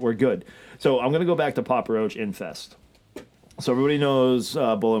 so we're good. So I'm gonna go back to Papa Roach Infest. So everybody knows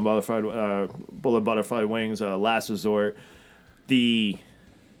Bullet and Butterfly Wings, Last Resort. The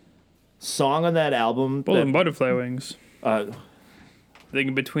song on that album. Bullet and Butterfly Wings. Uh,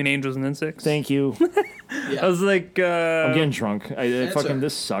 Thinking Between Angels and Insects. thank you. I was like, I'm getting drunk. Fucking all right.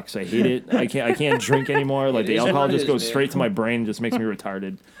 this sucks. I hate it. I can't drink anymore. Like the is alcohol what it just is, goes man. straight to my brain. Just makes me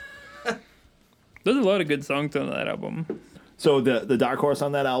retarded. there's a lot of good songs on that album. So the dark horse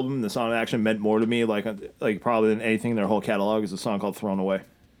on that album, the song that actually meant more to me, like probably than anything in their whole catalog, is a song called "Thrown Away."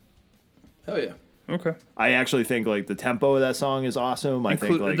 Hell yeah. Okay. I actually think like the tempo of that song is awesome. I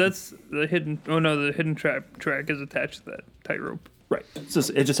think like That's the hidden. Oh no, the hidden track is attached to that tightrope. right.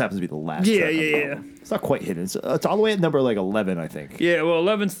 It just happens to be the last. Yeah, track on the yeah, album. It's not quite hidden. It's all the way at number like 11, I think. Yeah, well,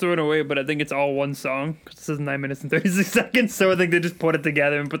 11's thrown away, but I think it's all one song because it says 9 minutes and 36 seconds. So I think they just put it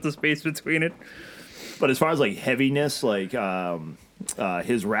together and put the space between it. But as far as like heaviness, like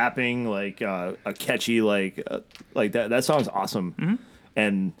his rapping, like a catchy, like that song's awesome. Mm-hmm.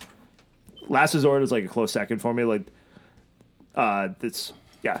 And Last Resort is like a close second for me. Like, this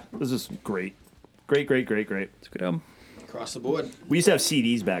is great. Great. It's a good album. Across the board. We used to have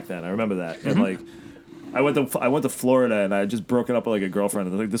CDs back then. I remember that. And like, I went to Florida and I had just broken up with like a girlfriend.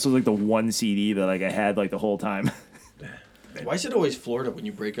 And, like, this was like the one CD that like I had like the whole time. Why is it always Florida when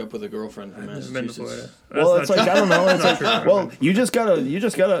you break up with a girlfriend from Been to Massachusetts? Florida. Well, That's it's like not I don't know. It's true. like, well, you just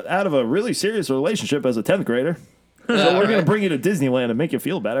got out of a really serious relationship as a 10th grader. So we're gonna bring you to Disneyland and make you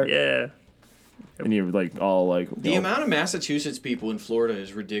feel better. Yeah. And you're like all like The amount of Massachusetts people in Florida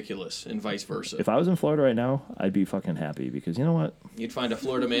is ridiculous, and vice versa. If I was in Florida right now, I'd be fucking happy because you know what? You'd find a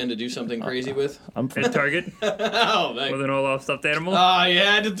Florida man to do something crazy with. I'm At Target Oh, thank with an all-off stuffed animal. Oh,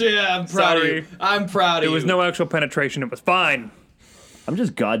 yeah, I'm proud of you. Sorry. I'm proud of you. There was no actual penetration. It was fine. I'm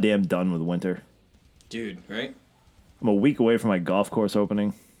just goddamn done with winter. Dude, right? I'm a week away from my golf course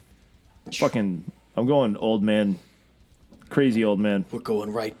opening. I'm going old man, crazy old man. We're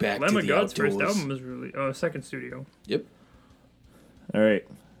going right back Lamb to of the God's outdoors. first album was really second studio. Yep. All right.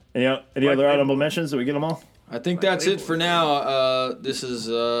 Any other Label. honorable mentions? Did we get them all? I think that's it for now. This is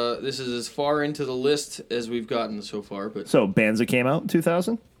as far into the list as we've gotten so far. But So bands that came out in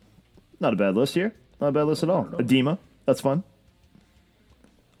 2000. Not a bad list here. Not a bad list at all. Edema. That's fun.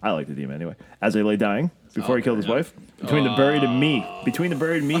 I like Edema anyway. As They Lay Dying. Before he killed his yeah. wife. Between the Buried and Me. Between the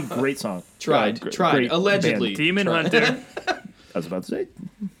Buried and Me. Great song. Tried. Great Allegedly. band. Demon Hunter. I was about to say.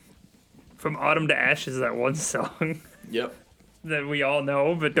 From Autumn to Ashes, that one song Yep. that we all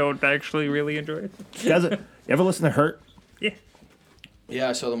know but don't actually really enjoy. Guys, you ever listen to Hurt? Yeah. Yeah,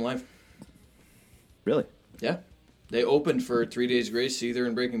 I saw them live. Really? Yeah. They opened for 3 Days Grace, Seether,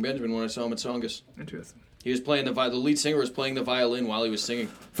 and Breaking Benjamin when I saw him at Songus. Interesting. He was playing the lead singer was playing the violin while he was singing.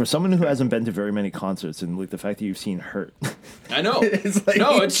 For someone who hasn't been to very many concerts and like the fact that you've seen Hurt. I know. It's like-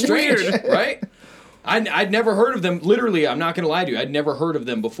 No, it's strange, right? I'd never heard of them. Literally, I'm not going to lie to you. I'd never heard of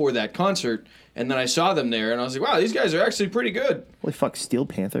them before that concert. And then I saw them there, and I was like, wow, these guys are actually pretty good. Holy fuck, Steel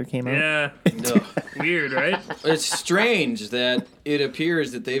Panther came out? Yeah. Ugh. Weird, right? It's strange that it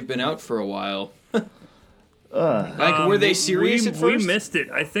appears that they've been out for a while. Like, were they serious at first? We missed it.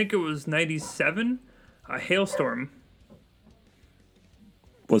 I think it was 97. A hailstorm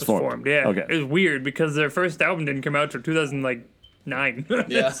Was formed. Yeah. Okay. It was weird because their first album didn't come out till 2009.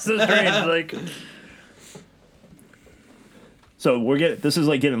 Yeah. It's so strange. Like, So this is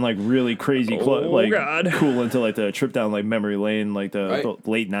like getting like really crazy, God. cool into like the trip down like memory lane, like the Right.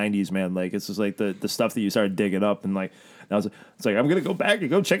 late '90s, man. Like it's just like the stuff that you started digging up, and like it's like I'm gonna go back and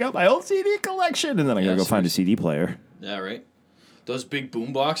go check out my old CD collection, and then I gotta go find a CD player. Yeah, right. Those big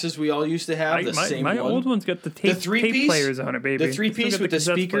boom boxes we all used to have. The same my one. old one's got the tape, three-piece? players on it, baby. The three-piece Still got with the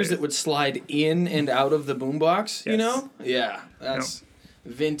cassette speakers players. that would slide in and out of the boombox, you Yes. know? Yeah, that's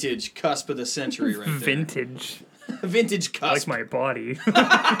vintage cusp of the century right there. Vintage. Vintage Like cusp. my body.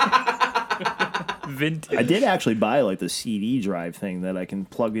 Vintage. I did actually buy like the CD drive thing that I can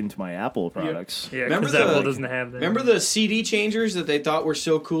plug into my Apple products. Yeah, Remember because Apple the- doesn't have that. Remember the CD changers that they thought were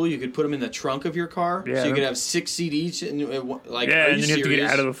so cool? You could put them in the trunk of your car, Yeah. so you could have 6 CDs. Like, Yeah, are and you then you have to serious?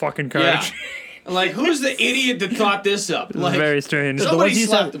 get out of the fucking car. Yeah. Like, who's the idiot that thought this up? It was Like, very strange. The Somebody ones, used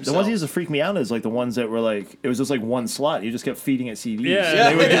slapped to, the themselves. ones that used to freak me out is like the ones that were like it was just like one slot. You just kept feeding it CDs.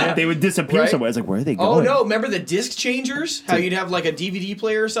 Yeah, They would disappear Right? somewhere. It's like where are they oh going? no! Remember the disc changers? How you'd have like a DVD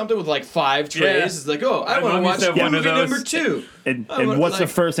player or something with like 5 trays. Yeah. It's like, oh, I My want to mom watch used to have one of movie those. number 2. And I would, what's the like-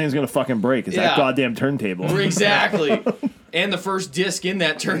 first thing that's gonna fucking break? Is Yeah. that goddamn turntable. Exactly. And the first disc in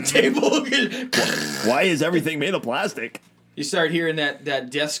that turntable. Why is everything made of plastic? You start hearing that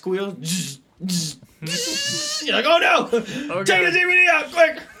death squeal. You're like, oh no! Take the DVD out,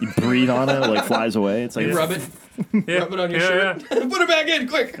 quick! You breathe on it, it like flies away. It's like You rub it. Yeah. Rub it on your Yeah, shirt. Put it back in,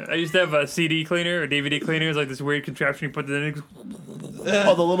 quick! I used to have a CD cleaner or DVD cleaner. It was like this weird contraption you put it in.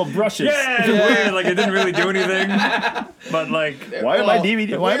 oh, the little brushes. Yeah, it was weird. Like it didn't really do anything. But like, Why are my Well,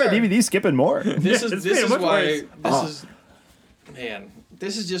 DVD? Why are my where? DVDs skipping more? This it's is made it much why worse. this is man.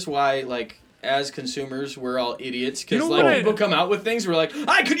 This is just why like as consumers we're all idiots because You know like what? people come out with things we're like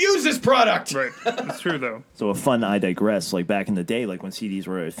I could use this product. right? It's true though. So a fun I digress. Like back in the day, like when CDs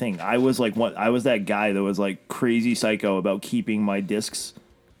were a thing, I was like I was that guy that was like crazy psycho about keeping my discs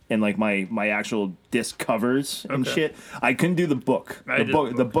and like my actual disc covers and Okay. shit. I couldn't do the book. I The did book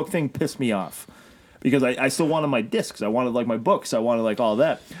the the book. book thing pissed me off. Because I still wanted my discs. I wanted like my books. I wanted like all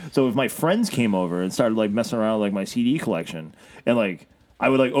that. So if my friends came over and started like messing around with like my CD collection and like I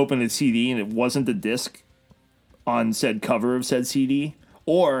would like open the CD and it wasn't the disc on said cover of said CD,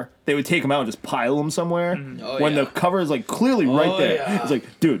 or they would take them out and just pile them somewhere Oh, when yeah. the cover is like clearly right there. yeah. It's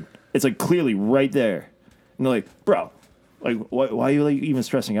like, dude, it's like clearly right there. And they're like, bro, like why are you like even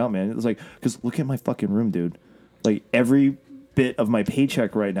stressing out, man? It's like, because look at my fucking room, dude. Like every bit of my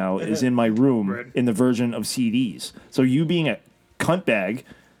paycheck right now is in my room Right. in the version of CDs. So you being a cunt bag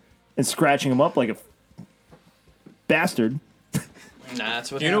and scratching them up like a bastard. Nah,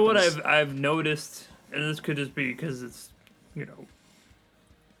 that's what You know what happens. I've noticed, and this could just be because it's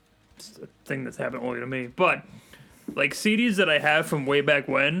it's a thing that's happened only to me, but like CDs that I have from way back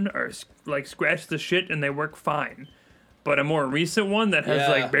when are like scratch the shit and they work fine. But a more recent one that has Yeah.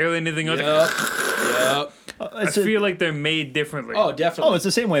 like barely anything else, Yep. I feel like they're made differently. Oh, definitely. Oh, it's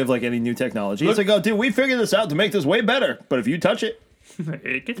the same way of like any new technology. It's like, oh, dude, we figured this out to make this way better. But if you touch it,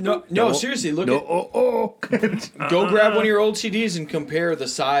 It gets no, seriously, look at go grab one of your old CDs and compare the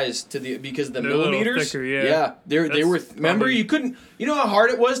size to the because the They're a little millimeters. thicker, yeah. they That's were. Remember, probably- you couldn't. You know how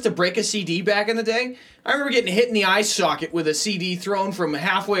hard it was to break a CD back in the day. I remember getting hit in the eye socket with a CD thrown from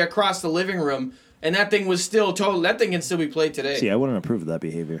halfway across the living room, and that thing was still total. That thing can still be played today. see, I wouldn't approve of that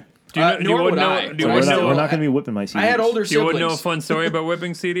behavior. Do you know, do you nor want would to I. know? Do you But want to still- We're know? not going to be whipping my CDs. I had older Do you want siblings. to know a fun story about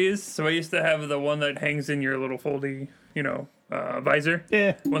whipping CDs? So I used to have the one that hangs in your little foldy, visor.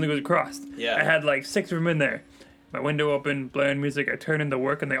 Yeah. One that goes across. Yeah. I had like 6 of them in there. My window open, blaring music. I turned into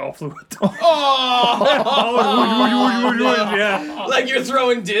work and they all flew out. Yeah. Like you're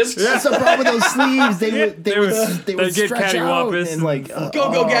throwing discs. That's the problem with those sleeves. They would get stretch out cattywampus and like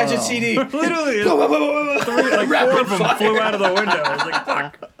Go Gadget CD. Literally, like 4 of them flew out of the window. I was like,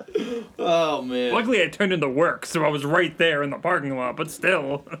 fuck. Oh man. Luckily, I turned into work, so I was right there in the parking lot. But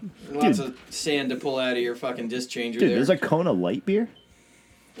still, Lots of sand to pull out of your fucking disc changer dude, there. there's a Kona light beer.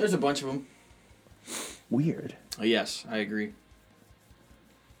 There's a bunch of them. Weird. Oh, yes, I agree.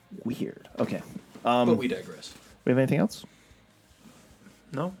 Weird. Okay. But we digress. We have anything else?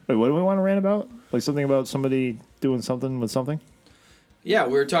 no. Wait, what do we want to rant about? Like something about somebody doing something with something? Yeah,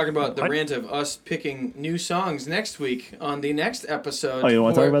 we were talking about the What? rant of us picking new songs next week on the next episode. Oh, you don't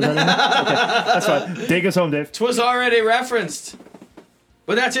want to talk about that anymore? Okay, that's fine. Take us home, Dave. Twas already referenced.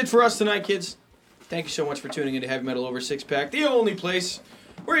 But that's it for us tonight, kids. Thank you so much for tuning into Heavy Metal Over Six Pack, the only place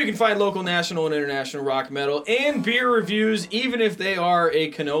where you can find local, national, and international rock metal and beer reviews, even if they are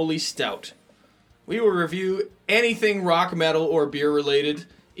a cannoli stout. We will review anything rock, metal, or beer related.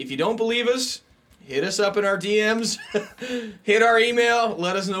 If you don't believe us, hit us up in our DMs. Hit our email.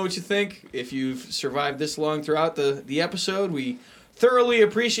 Let us know what you think. If you've survived this long throughout the episode, we thoroughly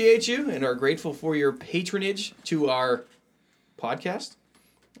appreciate you and are grateful for your patronage to our podcast.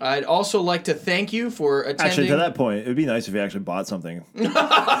 I'd also like to thank you for attending. Actually, to that point, it would be nice if you actually bought something.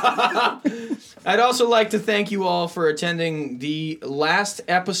 I'd also like to thank you all for attending the last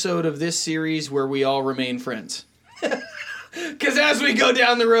episode of this series where we all remain friends. Because as we go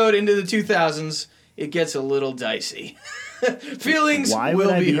down the road into the 2000s, it gets a little dicey. Feelings Why will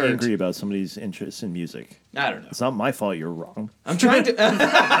would I be be hurt. angry about somebody's interest in music? I don't know. It's not my fault you're wrong. I'm trying to.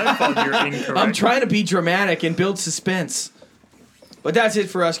 I thought you're incorrect. I'm trying to be dramatic and build suspense. But that's it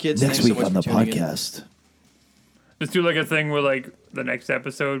for us, kids. Next Thanks so week much on the for tuning in. podcast. Just do like a thing where like the next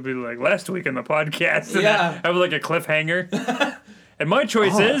episode would be like last week on the podcast. And Yeah. have like a cliffhanger. And my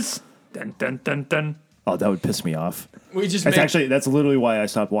choice is dun dun dun dun. Oh, that would piss me off. We just That's literally why I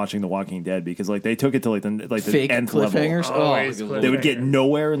stopped watching The Walking Dead, because like they took it to like the fake nth level. cliffhangers. Always good cliffhanger. lord. They would get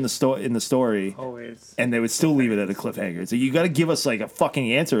nowhere in the story, Always. and they would still leave it at a cliffhanger. So you got to give us like a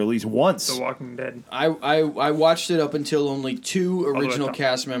fucking answer at least once. The Walking Dead. I watched it up until only 2 original top.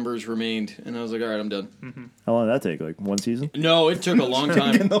 cast members remained, and I was like, all right, I'm done. How long did that take? Like one season? No, it took a long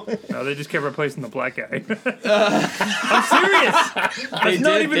time. No, they just kept replacing the black guy. I'm serious. They It's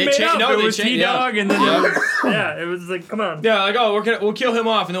not did. even They made cha- up. no, It they was cha- T-Dog, yeah. and then Yeah. it was like, come on. Yeah, like, oh, we'll kill him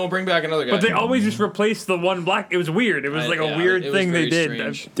off, and then we'll bring back another guy. But they always just replaced the one black. It was weird. It was like a weird it was thing they very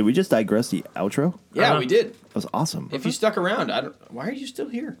did. strange. Did we just digress the outro? Yeah, Uh-huh. we did. That was awesome. If you stuck around, why are you still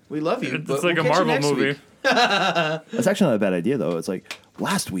here? We love you. It's but like we'll a catch you Marvel next movie. week. That's actually not a bad idea, though. It's like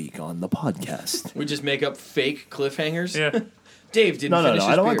last week on the podcast. We just make up fake cliffhangers. Yeah. Dave didn't No. finish his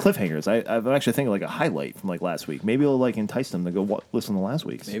I don't beer. want cliffhangers. I'm actually thinking like a highlight from like last week. Maybe it'll like entice them to go listen to last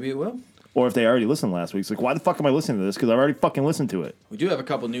week's. Maybe it will. Or if they already listened to last week's, like, why the fuck am I listening to this? Because I've already fucking listened to it. We do have a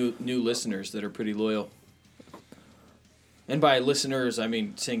couple new listeners that are pretty loyal. And by listeners, I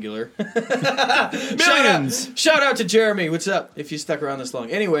mean singular. Millions! Shout out to Jeremy. What's up? If you stuck around this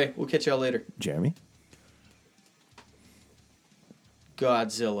long. Anyway, we'll catch y'all later. Jeremy?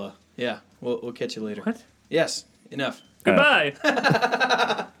 Godzilla. Yeah, we'll catch you later. What? Yes, enough. Goodbye.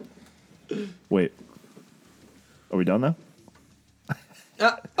 Wait. Are we done now?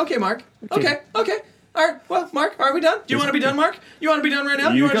 Okay, Mark. Okay. All right. Well, Mark, are we done? Do you want to be done, Mark? You want to be done right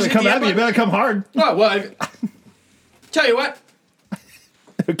now? You're wanna gonna just hit come the at end me. You button? better come hard. Oh, well, tell you what.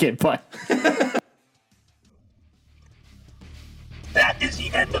 Okay, bye. That is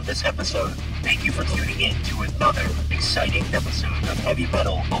the end of this episode. Thank you for tuning in to another exciting episode of Heavy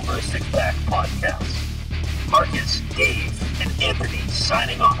Metal Over a Six-Pack podcast. Marcus, Dave, and Anthony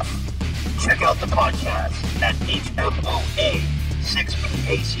signing off. Check out the podcast at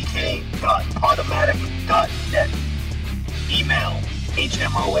hmoa6pack.podomatic.net. Email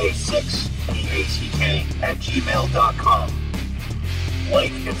hmoa6pack@gmail.com.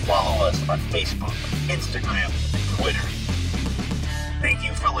 Like and follow us on Facebook, Instagram, and Twitter. Thank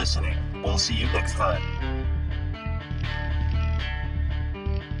you for listening. We'll see you next time.